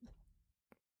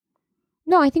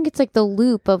 I think it's like the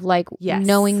loop of like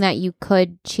knowing that you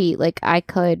could cheat. Like I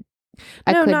could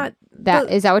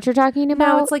Is that what you're talking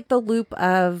about? No, it's like the loop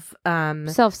of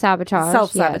self-sabotage.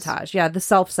 Self-sabotage. Yeah, the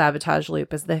self-sabotage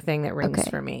loop is the thing that rings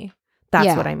for me.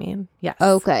 That's what I mean. Yes.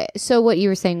 Okay. So what you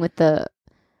were saying with the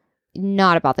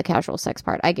not about the casual sex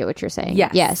part. I get what you're saying.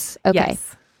 Yes. Okay.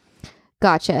 Yes.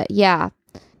 Gotcha. Yeah.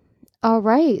 All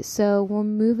right. So we're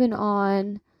moving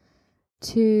on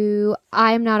to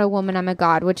I Am Not a Woman, I'm a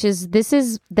God, which is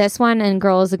this one and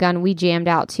Girl is a Gun we jammed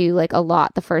out to like a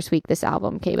lot the first week this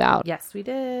album came out. Yes, we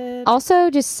did.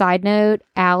 Also, just side note,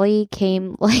 Allie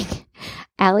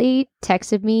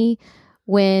texted me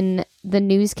when the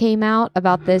news came out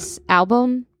about this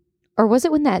album, or was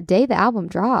it when that day the album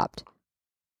dropped?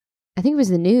 I think it was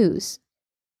the news.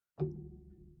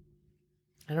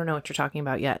 I don't know what you're talking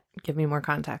about yet. Give me more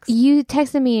context. You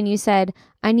texted me and you said,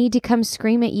 I need to come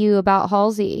scream at you about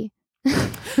Halsey.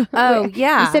 Oh,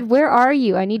 yeah. You said, where are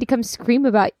you? I need to come scream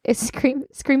at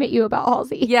you about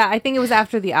Halsey. Yeah, I think it was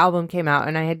after the album came out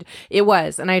and I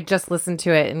had just listened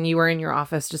to it and you were in your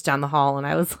office just down the hall and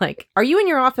I was like, are you in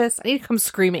your office? I need to come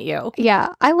scream at you. Yeah,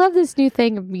 I love this new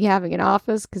thing of me having an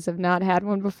office because I've not had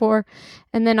one before.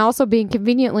 And then also being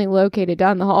conveniently located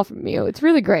down the hall from you. It's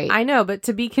really great. I know, but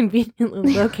to be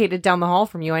conveniently located down the hall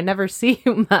from you, I never see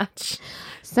you much.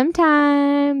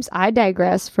 Sometimes I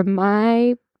digress from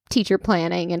my teacher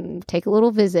planning and take a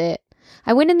little visit.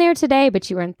 I went in there today, but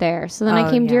you weren't there. So then I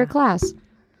came to your class.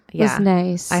 It was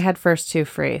nice. I had first 2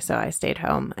 free, so I stayed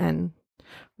home and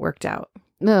worked out.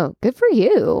 Oh, good for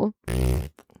you.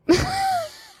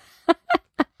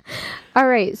 All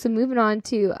right, so moving on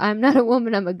to I'm Not a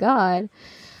Woman, I'm a God,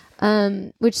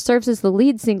 which serves as the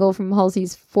lead single from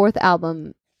Halsey's 4th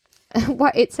album.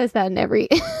 Why it says that in every...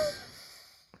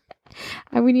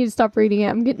 We need to stop reading it.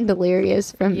 I'm getting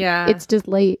delirious from It's Just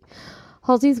Late.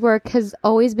 Halsey's work has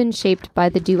always been shaped by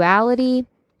the duality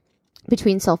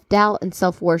between self-doubt and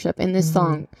self-worship. In this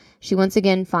song, she once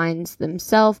again finds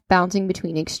themselves bouncing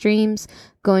between extremes,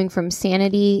 going from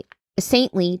saintly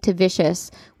to vicious,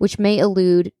 which may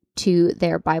allude to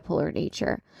their bipolar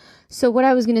nature. So what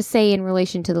I was going to say in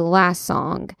relation to the last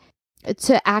song,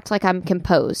 to act like I'm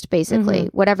composed, basically,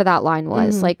 whatever that line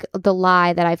was, like the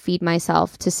lie that I feed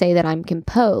myself to say that I'm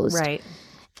composed. Right.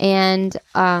 And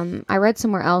I read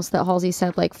somewhere else that Halsey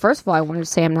said, like, first of all, I wanted to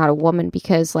say I'm not a woman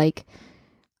because, like,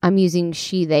 I'm using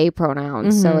she, they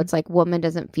pronouns. So it's like woman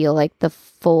doesn't feel like the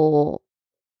full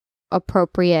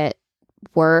appropriate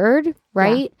word,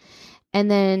 right? Yeah.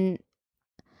 And then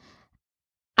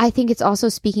I think it's also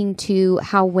speaking to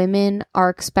how women are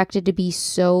expected to be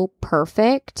so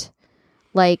perfect.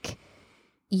 Like,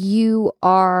 you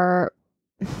are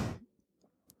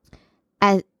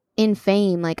in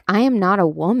fame, like, I am not a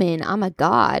woman, I'm a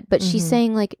god. But she's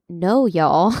saying, like, no,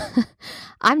 y'all,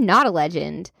 I'm not a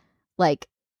legend. Like,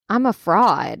 I'm a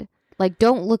fraud. Like,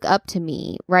 don't look up to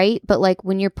me, right? But, like,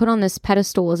 when you're put on this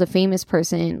pedestal as a famous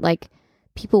person, like,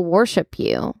 people worship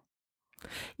you.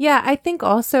 Yeah, I think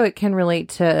also it can relate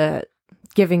to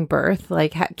giving birth.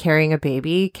 Like, carrying a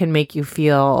baby can make you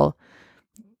feel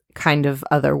kind of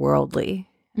otherworldly.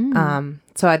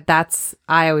 So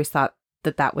I always thought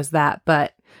that was that,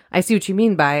 but I see what you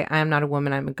mean by I am not a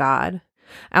woman, I'm a god.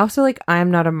 I also like I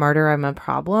am not a martyr, I'm a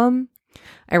problem.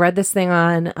 I read this thing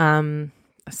on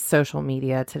social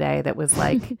media today that was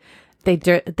like they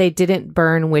didn't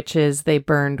burn witches, they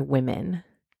burned women.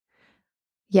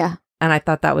 Yeah. And I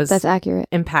thought that's accurate,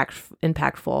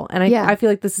 impactful. And I feel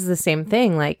like this is the same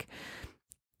thing. Like,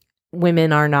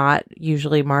 women are not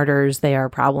usually martyrs. They are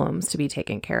problems to be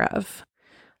taken care of.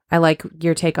 I like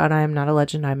your take on I am not a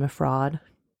legend, I'm a fraud.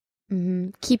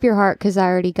 Keep your heart because I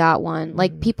already got one.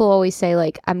 Like, people always say,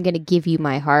 like, I'm going to give you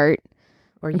my heart.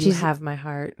 Or you have my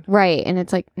heart. Right. And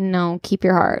it's like, no, keep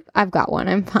your heart. I've got one.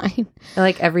 I'm fine.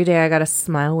 Like, every day I got to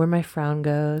smile where my frown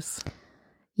goes.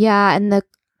 Yeah. And the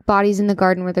bodies in the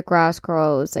garden where the grass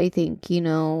grows, I think,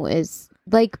 is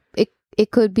like,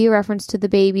 it could be a reference to the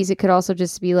babies. It could also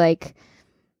just be like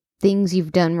things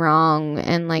you've done wrong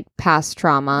and like past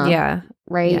trauma. Yeah.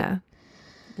 Right? Yeah.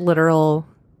 Literal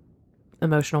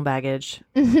emotional baggage.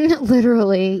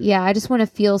 Literally. Yeah. I just want to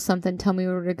feel something. Tell me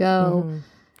where to go.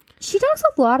 She talks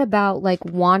a lot about like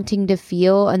wanting to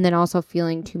feel and then also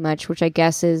feeling too much, which I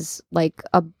guess is like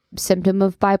a symptom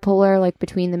of bipolar, like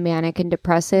between the manic and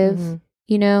depressive.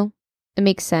 It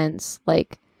makes sense.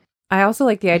 Like, I also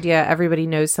like the idea everybody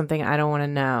knows something I don't want to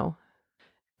know.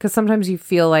 Because sometimes you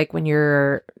feel like when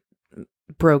you're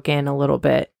broken a little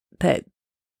bit that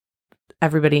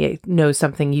everybody knows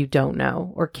something you don't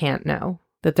know or can't know.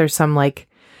 That there's some like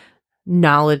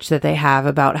knowledge that they have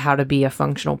about how to be a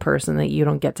functional person that you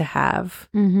don't get to have.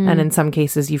 And in some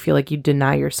cases you feel like you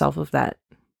deny yourself of that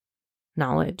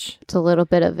knowledge. It's a little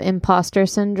bit of imposter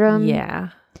syndrome. Yeah.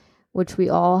 which we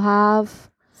all have.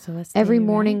 So I Every stay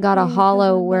morning right got a here 'cause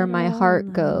hollow I'm where better my all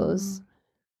heart goes. alone.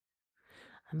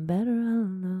 I'm better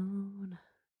alone.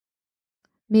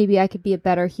 Maybe I could be a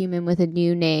better human with a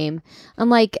new name.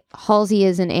 Unlike Halsey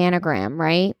is an anagram,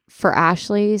 right? For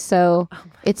Ashley. So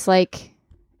it's like,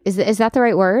 is that the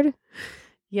right word?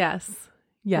 Yes.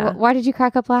 Yeah. Why did you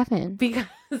crack up laughing? Because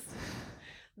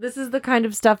this is the kind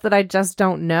of stuff that I just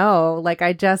don't know. Like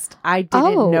I didn't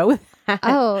know that.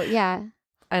 Oh, yeah.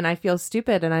 And I feel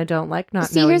stupid and I don't like not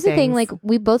See, knowing here's the thing. things. Like,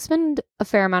 we both spend a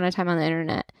fair amount of time on the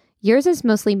internet. Yours is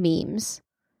mostly memes.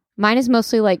 Mine is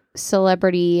mostly like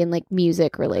celebrity and like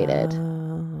music related.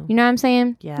 Oh, You know what I'm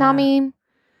saying? Yeah. Not meme.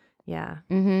 yeah.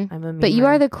 Mm-hmm. I'm a But you memer.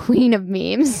 are the queen of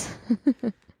memes.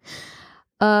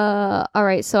 All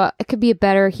right. So it could be a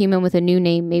better human with a new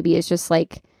name. Maybe it's just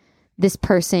like this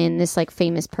person, this like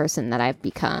famous person that I've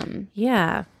become.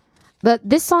 Yeah. But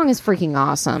this song is freaking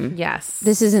awesome. Yes.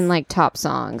 This is in like top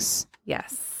songs.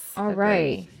 Yes. All Agree.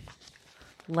 right.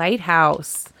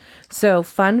 Lighthouse. So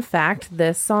fun fact,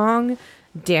 this song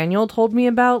Daniel told me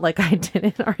about, like I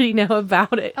didn't already know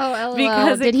about it. Oh, LOL.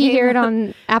 Because Did he hear it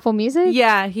on Apple Music?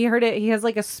 Yeah, he heard it. He has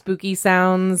like a spooky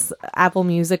sounds Apple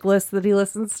Music list that he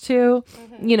listens to.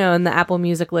 You know, and the Apple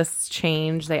Music lists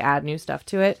change. They add new stuff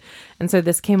to it. And so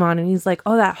this came on and he's like,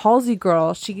 "Oh, that Halsey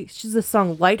girl, she's a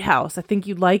song Lighthouse. I think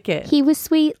you'd like it." He was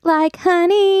sweet like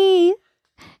honey.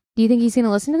 Do you think he's going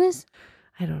to listen to this?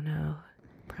 I don't know.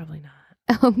 Probably not.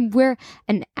 We're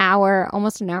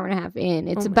almost an hour and a half in.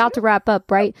 It's about to wrap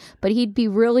up, right? But he'd be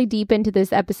really deep into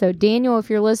this episode. Daniel, if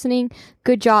you're listening,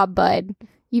 good job, bud.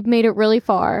 You've made it really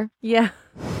far. Yeah.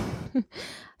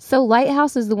 So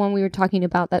Lighthouse is the one we were talking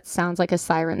about that sounds like a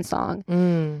siren song.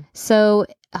 Mm. So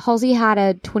Halsey had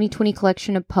a 2020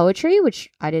 collection of poetry, which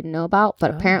I didn't know about,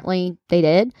 but apparently they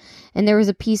did. And there was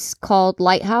a piece called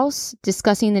Lighthouse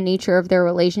discussing the nature of their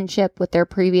relationship with their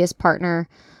previous partner,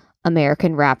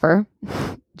 American rapper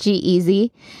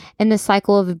G-Eazy, and the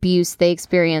cycle of abuse they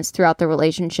experienced throughout the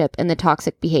relationship and the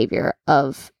toxic behavior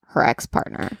of her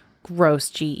ex-partner. Gross,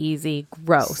 G-Eazy.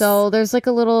 Gross. So there's like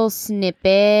a little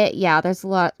snippet. Yeah, there's a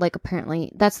lot. Like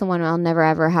apparently that's the one I'll never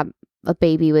ever have a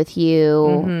baby with you.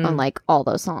 And like all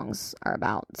those songs are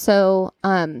about. So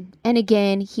and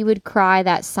again, he would cry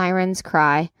that siren's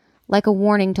cry, like a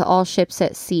warning to all ships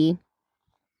at sea.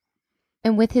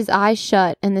 And with his eyes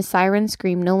shut and the siren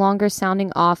scream no longer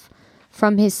sounding off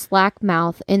from his slack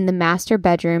mouth in the master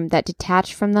bedroom that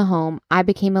detached from the home, I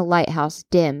became a lighthouse,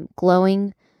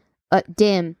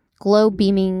 glow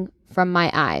beaming from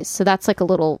my eyes. So that's like a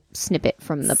little snippet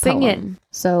from the Sing poem.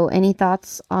 So any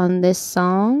thoughts on this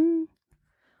song?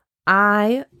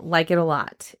 I like it a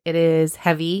lot. It is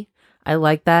heavy. I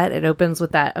like that. It opens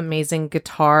with that amazing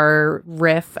guitar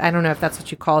riff. I don't know if that's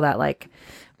what you call that, like,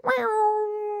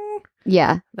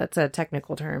 Yeah. that's a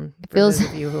technical term for feels- those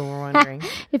of you who were wondering.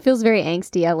 It feels very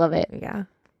angsty. I love it. Yeah.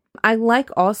 I like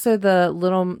also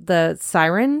the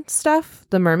siren stuff,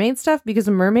 the mermaid stuff, because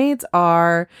the mermaids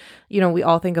are, we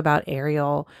all think about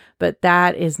Ariel, but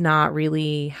that is not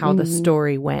really how the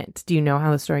story went. Do you know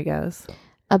how the story goes?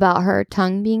 About her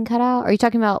tongue being cut out? Are you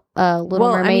talking about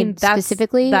Little Mermaid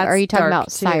specifically? Or are you talking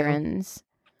about sirens?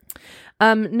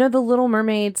 No, the Little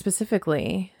Mermaid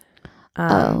specifically.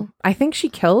 I think she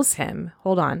kills him.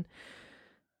 Hold on.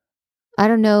 I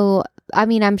don't know. I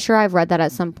mean, I'm sure I've read that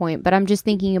at some point, but I'm just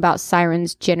thinking about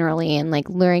sirens generally and like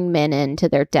luring men into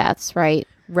their deaths, right?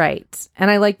 Right. And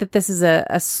I like that this is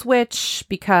a switch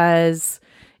because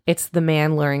it's the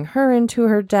man luring her into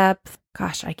her depth.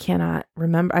 Gosh, I cannot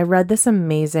remember. I read this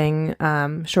amazing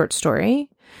short story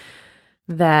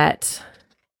that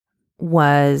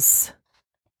was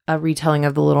a retelling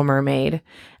of The Little Mermaid.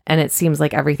 And it seems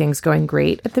like everything's going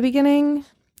great at the beginning.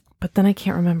 But then I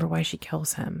can't remember why she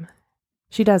kills him.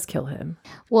 She does kill him.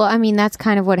 Well, I mean, that's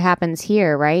kind of what happens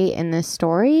here, right? In this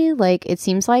story. Like, it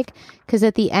seems like, because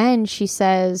at the end she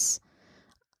says,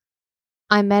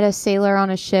 I met a sailor on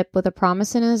a ship with a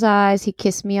promise in his eyes. He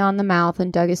kissed me on the mouth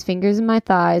and dug his fingers in my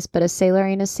thighs. But a sailor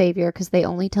ain't a savior because they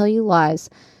only tell you lies.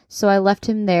 So I left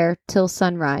him there till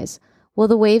sunrise. Well,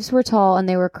 the waves were tall and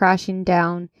they were crashing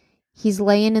down. He's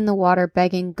laying in the water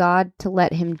begging God to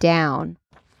let him down.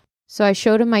 So I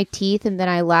showed him my teeth and then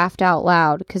I laughed out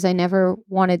loud because I never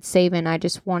wanted saving. I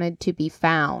just wanted to be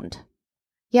found.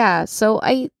 Yeah, so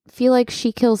I feel like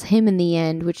she kills him in the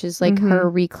end, which is like her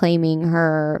reclaiming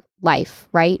her life,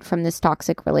 right? From this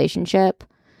toxic relationship.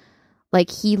 Like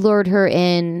he lured her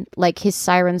in, like his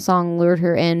siren song lured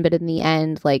her in, but in the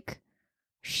end, like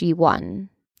she won.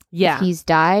 Yeah. He's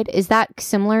died. Is that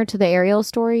similar to the Ariel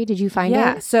story? Did you find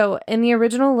Yeah. it? So in the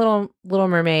original Little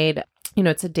Mermaid,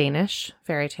 It's a Danish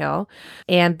fairy tale.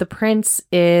 And the prince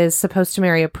is supposed to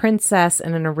marry a princess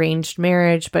in an arranged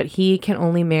marriage, but he can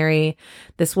only marry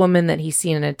this woman that he's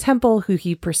seen in a temple who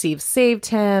he perceives saved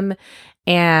him.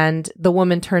 And the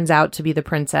woman turns out to be the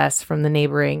princess from the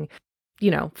neighboring,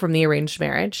 from the arranged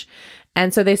marriage.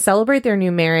 And so they celebrate their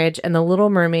new marriage, and the Little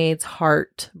Mermaid's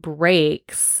heart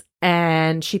breaks,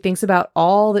 and she thinks about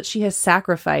all that she has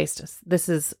sacrificed. This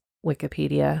is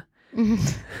Wikipedia.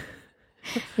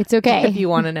 It's okay. If you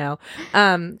want to know.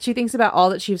 She thinks about all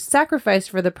that she's sacrificed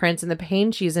for the prince and the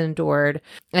pain she's endured.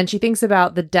 And she thinks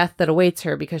about the death that awaits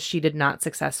her because she did not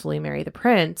successfully marry the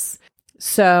prince.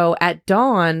 So at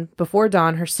dawn, before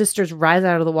dawn, her sisters rise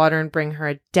out of the water and bring her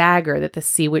a dagger that the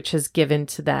sea witch has given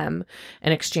to them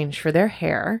in exchange for their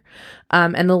hair.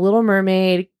 And the Little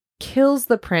Mermaid kills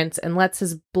the prince and lets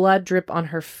his blood drip on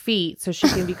her feet so she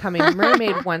can become a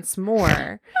mermaid once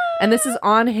more. And this is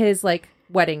on his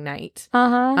wedding night.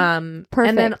 Perfect.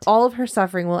 And then all of her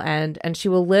suffering will end, and she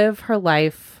will live her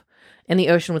life in the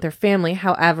ocean with her family.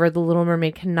 However, the Little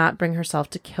Mermaid cannot bring herself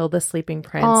to kill the sleeping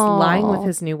prince lying with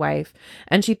his new wife,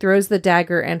 and she throws the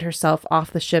dagger and herself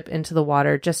off the ship into the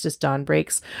water just as dawn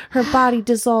breaks. Her body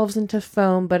dissolves into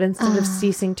foam, but instead of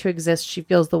ceasing to exist, she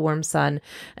feels the warm sun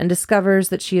and discovers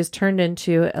that she is turned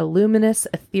into a luminous,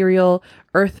 ethereal,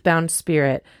 earthbound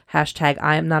spirit. Hashtag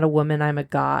I am not a woman, I'm a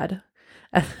god.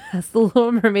 As the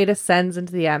Little Mermaid ascends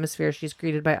into the atmosphere, she's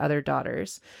greeted by other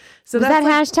daughters. So was that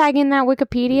hashtag in that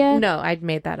Wikipedia? No, I'd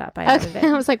made that up. I added it.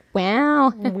 I was like,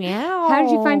 wow. How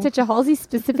did you find such a Halsey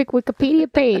specific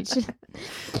Wikipedia page?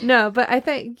 No, but I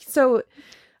think so.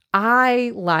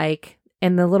 I like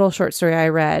in the little short story I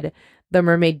read, the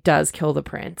mermaid does kill the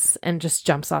prince and just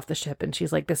jumps off the ship, and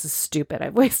she's like, this is stupid.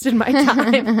 I've wasted my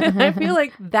time. And I feel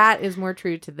like that is more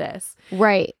true to this.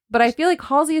 Right. But I feel like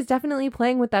Halsey is definitely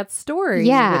playing with that story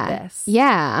with this.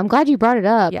 Yeah. I'm glad you brought it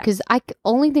up because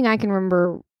only thing I can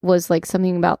remember was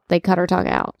something about they cut her tongue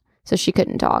out so she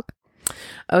couldn't talk.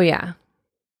 Oh, yeah.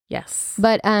 Yes.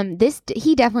 But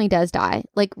he definitely does die.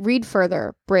 Read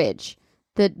further. Bridge.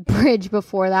 The bridge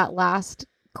before that last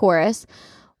chorus.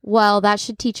 Well, that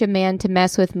should teach a man to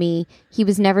mess with me. He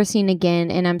was never seen again,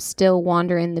 and I'm still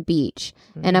wandering the beach.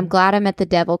 Mm-hmm. And I'm glad I met the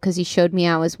devil because he showed me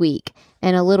I was weak.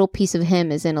 And a little piece of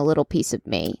him is in a little piece of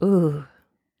me. Ooh.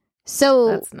 So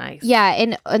that's nice. Yeah,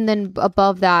 and then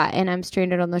above that, and I'm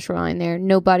stranded on the shoreline there.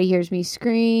 Nobody hears me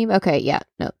scream. Okay, yeah,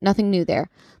 no, nothing new there.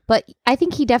 But I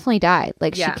think he definitely died.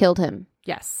 She killed him.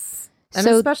 Yes. And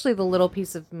especially the little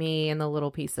piece of me and the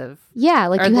little piece of... Yeah,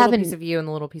 or you have a piece of you and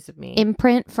the little piece of me.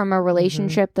 Imprint from a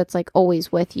relationship that's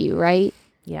always with you, right?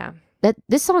 Yeah.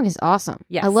 This song is awesome.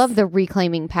 Yes. I love the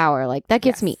reclaiming power. That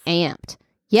gets me amped.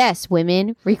 Yes,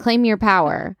 women, reclaim your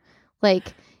power.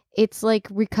 It's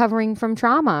recovering from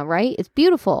trauma, right? It's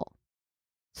beautiful.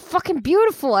 It's fucking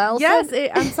beautiful, Elsa.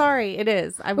 Yes, I'm sorry. It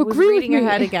is. I was reading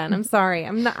ahead again. I'm sorry.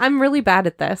 I'm really bad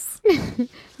at this.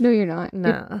 No, you're not.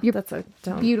 No, you're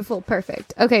don't. Beautiful.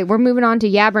 Perfect. Okay, we're moving on to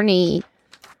Yaberni.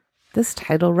 This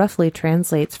title roughly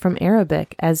translates from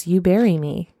Arabic as "You Bury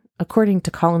Me." According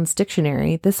to Collins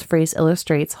Dictionary, this phrase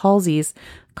illustrates Halsey's...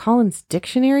 Collins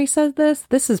Dictionary says this?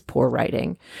 This is poor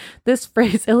writing. This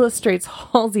phrase illustrates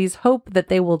Halsey's hope that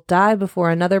they will die before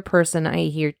another person, i.e.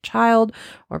 your child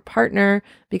or partner,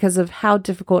 because of how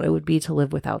difficult it would be to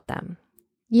live without them.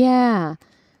 Yeah.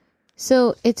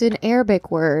 So it's an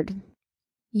Arabic word.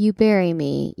 You bury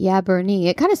me. Yaberni.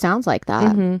 It kind of sounds like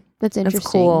that. Mm-hmm. That's interesting.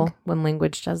 It's cool when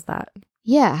language does that.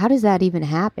 Yeah. How does that even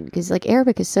happen? Because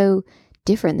Arabic is so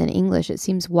different than English. It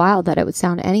seems wild that it would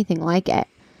sound anything like it.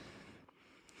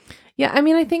 Yeah, I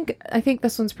mean, I think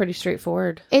this one's pretty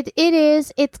straightforward. It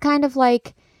is. It's kind of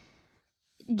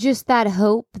just that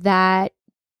hope that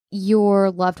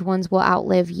your loved ones will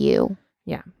outlive you.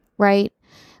 Yeah. Right?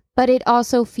 But it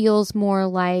also feels more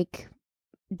like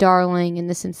Darling in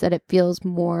the sense that it feels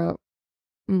more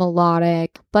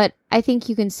melodic. But I think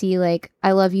you can see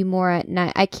I love you more at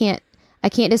night. I can't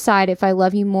decide if I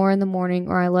love you more in the morning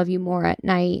or I love you more at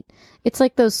night. It's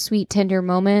those sweet, tender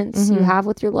moments you have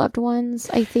with your loved ones,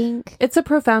 I think. It's a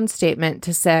profound statement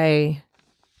to say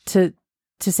that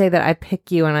I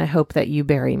pick you and I hope that you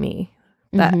bury me.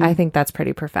 That I think that's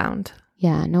pretty profound.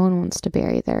 Yeah, no one wants to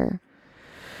bury their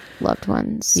loved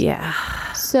ones. Yeah.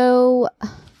 So I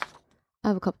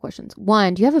have a couple questions.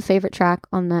 One, do you have a favorite track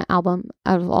on the album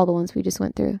out of all the ones we just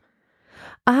went through?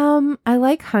 I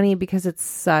like Honey because it's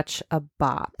such a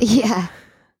bop. Yeah.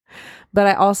 But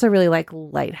I also really like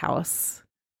Lighthouse.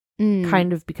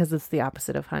 Kind of because it's the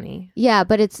opposite of Honey. Yeah,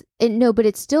 but it's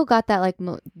still got that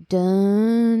dun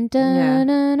dun dun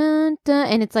dun dun,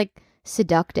 and it's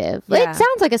seductive. Yeah. It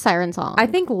sounds like a siren song. I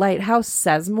think Lighthouse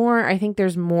says more. I think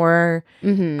there's more.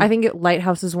 I think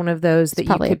Lighthouse is one of those that you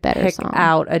probably a could better pick song.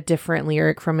 out a different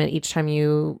lyric from it each time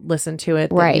you listen to it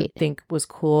that you Right. think was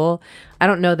cool. I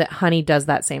don't know that Honey does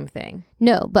that same thing.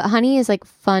 No, but Honey is like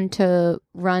fun to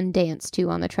run dance to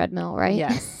on the treadmill, right?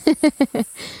 Yes.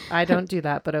 I don't do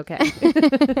that, but okay.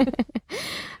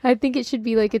 I think it should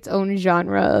be like its own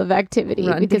genre of activity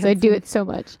Run because I do dancing. it so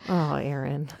much. Oh,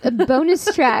 Aaron.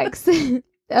 Bonus tracks.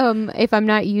 If I'm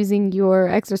not using your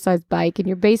exercise bike in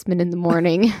your basement in the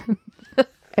morning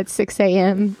at 6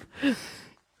 a.m.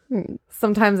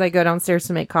 Sometimes I go downstairs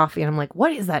to make coffee and I'm like,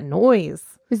 what is that noise?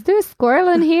 Is there a squirrel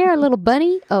in here? A little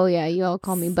bunny? Oh, yeah. You all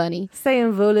call me Bunny.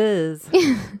 Saying voleuse.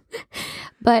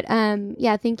 But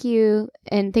yeah, thank you.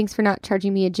 And thanks for not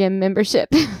charging me a gym membership.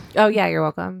 Oh, yeah, you're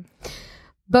welcome.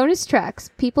 Bonus tracks.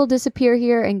 People Disappear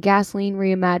Here and Gasoline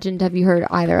Reimagined. Have you heard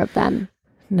either of them?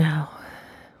 No.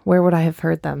 Where would I have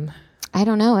heard them? I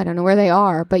don't know. I don't know where they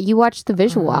are, but you watched the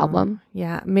visual album.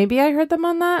 Yeah, maybe I heard them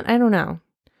on that. I don't know.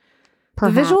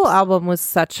 Perhaps. The visual album was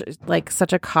such a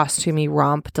costumey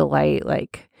romp delight.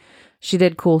 Like, she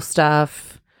did cool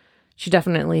stuff. She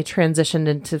definitely transitioned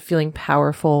into feeling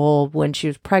powerful when she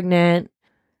was pregnant.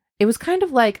 It was kind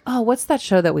of like, oh, what's that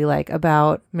show that we like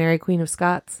about Mary Queen of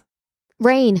Scots?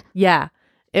 Rain. Yeah,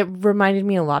 it reminded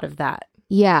me a lot of that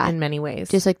Yeah. in many ways.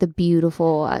 Just like the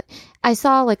beautiful. I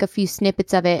saw like a few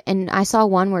snippets of it, and I saw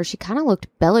one where she kind of looked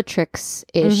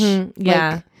Bellatrix-ish. Mhm, yeah.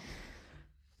 Like,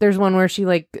 there's one where she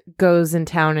like goes in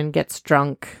town and gets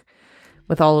drunk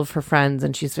with all of her friends,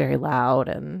 and she's very loud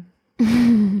and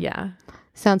yeah.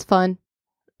 sounds fun.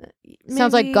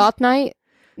 Sounds like Maybe- goth night.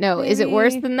 No, is it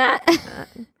worse maybe. than that?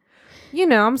 You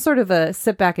know, I'm sort of a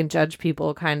sit back and judge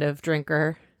people kind of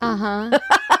drinker. Uh-huh.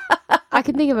 I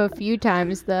can think of a few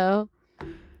times though.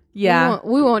 Yeah.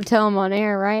 We won't tell them on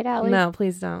air, right, Allie? No,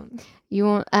 please don't. You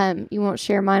won't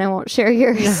share mine, I won't share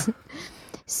yours.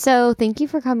 So thank you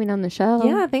for coming on the show.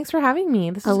 Yeah, thanks for having me.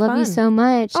 This I is love you fun. so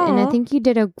much. And I Aw. think you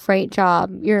did a great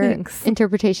job. Your Thanks.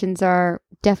 interpretations are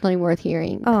definitely worth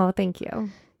hearing. Oh, thank you.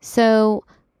 So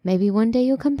maybe one day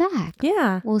you'll come back.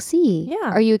 Yeah. We'll see.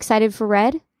 Yeah. Are you excited for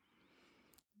Red?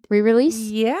 Re-release?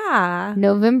 Yeah.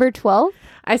 November 12th?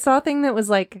 I saw a thing that was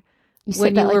like You said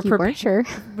When that you like were you weren't sure.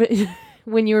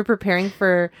 when you were preparing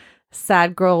for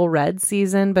Sad Girl Red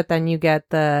season, but then you get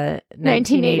the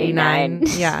 1989.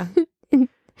 1989. Yeah.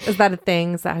 Is that a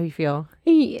thing? Is that how you feel?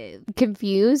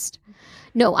 Confused?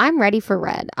 No, I'm ready for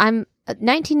Red.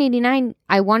 1989,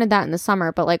 I wanted that in the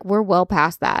summer, but like we're well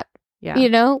past that. Yeah. You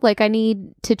know, like I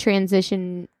need to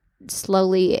transition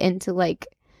slowly into like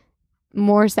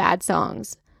more sad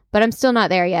songs. But I'm still not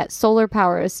there yet. Solar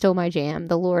Power is still my jam.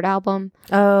 The Lord album.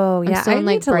 Oh, yeah. still I in,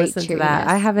 need like, to bright listen to that. cheeriness.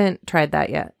 I haven't tried that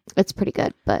yet. It's pretty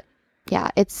good, but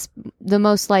yeah, it's the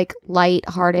most like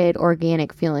light-hearted,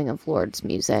 organic feeling of Lord's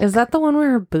music. Is that the one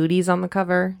where her booty's on the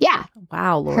cover? Yeah,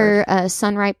 Wow, Lord. her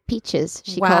sunripe peaches.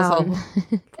 She calls Wow.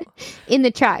 them in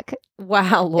the track.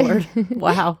 Wow, Lord.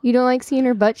 Wow. You don't like seeing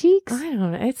her butt cheeks? I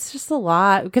don't know. It's just a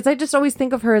lot because I just always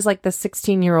think of her as like the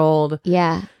 16-year-old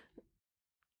Yeah,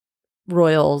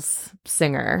 Royals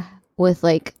singer. with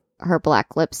like her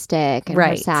black lipstick and her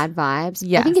Right. sad vibes. I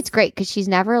Yes. think it's great because she's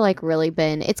never like really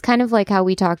been. It's kind of like how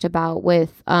we talked about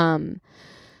with Billie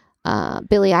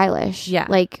Eilish. Yeah.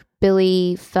 like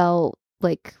Billie felt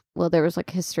like there was like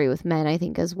history with men, I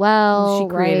think, as well. She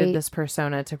created right? this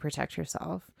persona to protect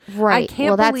herself. Right. I can't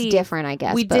well, that's believe different, I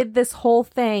guess. We but- did this whole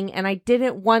thing and I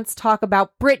didn't once talk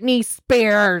about Britney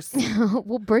Spears.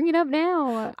 We'll bring it up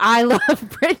now. I love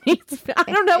Britney Spears.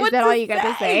 I don't know Is what that to all you got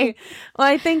to say? Well,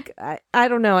 I think, I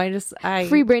don't know. I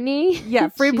Free Britney. Yeah,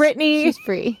 free She's- Britney. She's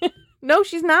free. No,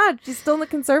 she's not. She's still in the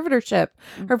conservatorship.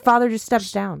 Her father just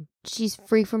steps down. She's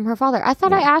free from her father. I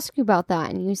thought I asked you about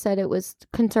that, and you said it was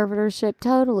conservatorship.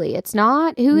 Totally, it's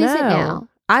not. Who is it No. now?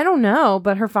 I don't know,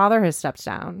 but her father has stepped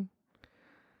down.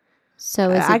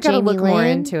 So is it I gotta Jamie look Lynn? more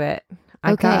into it.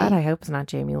 Okay. God, I hope it's not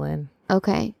Jamie Lynn.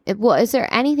 Okay. Well, is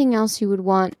there anything else you would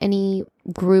want any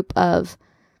group of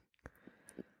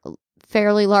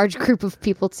fairly large group of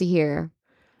people to hear?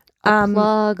 A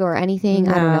plug or anything?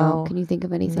 I don't know. no. Can you think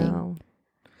of anything? No.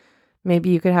 Maybe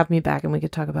you could have me back and we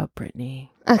could talk about Britney.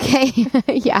 Okay.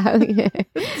 Yeah.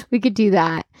 We could do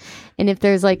that. And if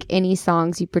there's like any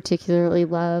songs you particularly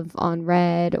love on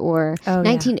Red or Oh,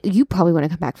 19, you probably want to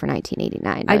come back for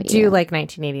 1989. I don't do you? like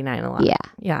 1989 a lot. Yeah.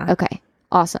 Yeah. Okay.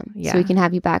 Awesome. Yeah. So we can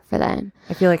have you back for then.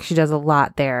 I feel like she does a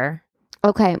lot there.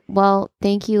 Okay. Well,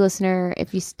 thank you, listener,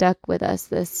 if you stuck with us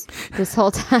this whole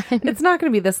time. It's not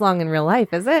going to be this long in real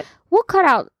life, is it? We'll cut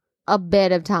out a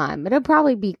bit of time, but it'll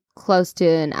probably be close to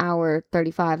an hour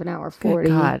 35, an hour 40.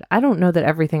 Good God. I don't know that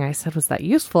everything I said was that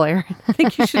useful, Erin. I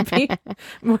think you should be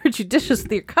more judicious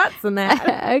with your cuts than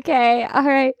that. Okay. All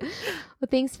right. Well,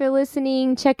 thanks for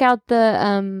listening. Check out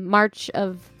the March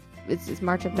of Dimes.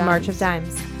 March of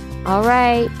Dimes. All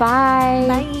right. Bye.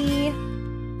 Bye.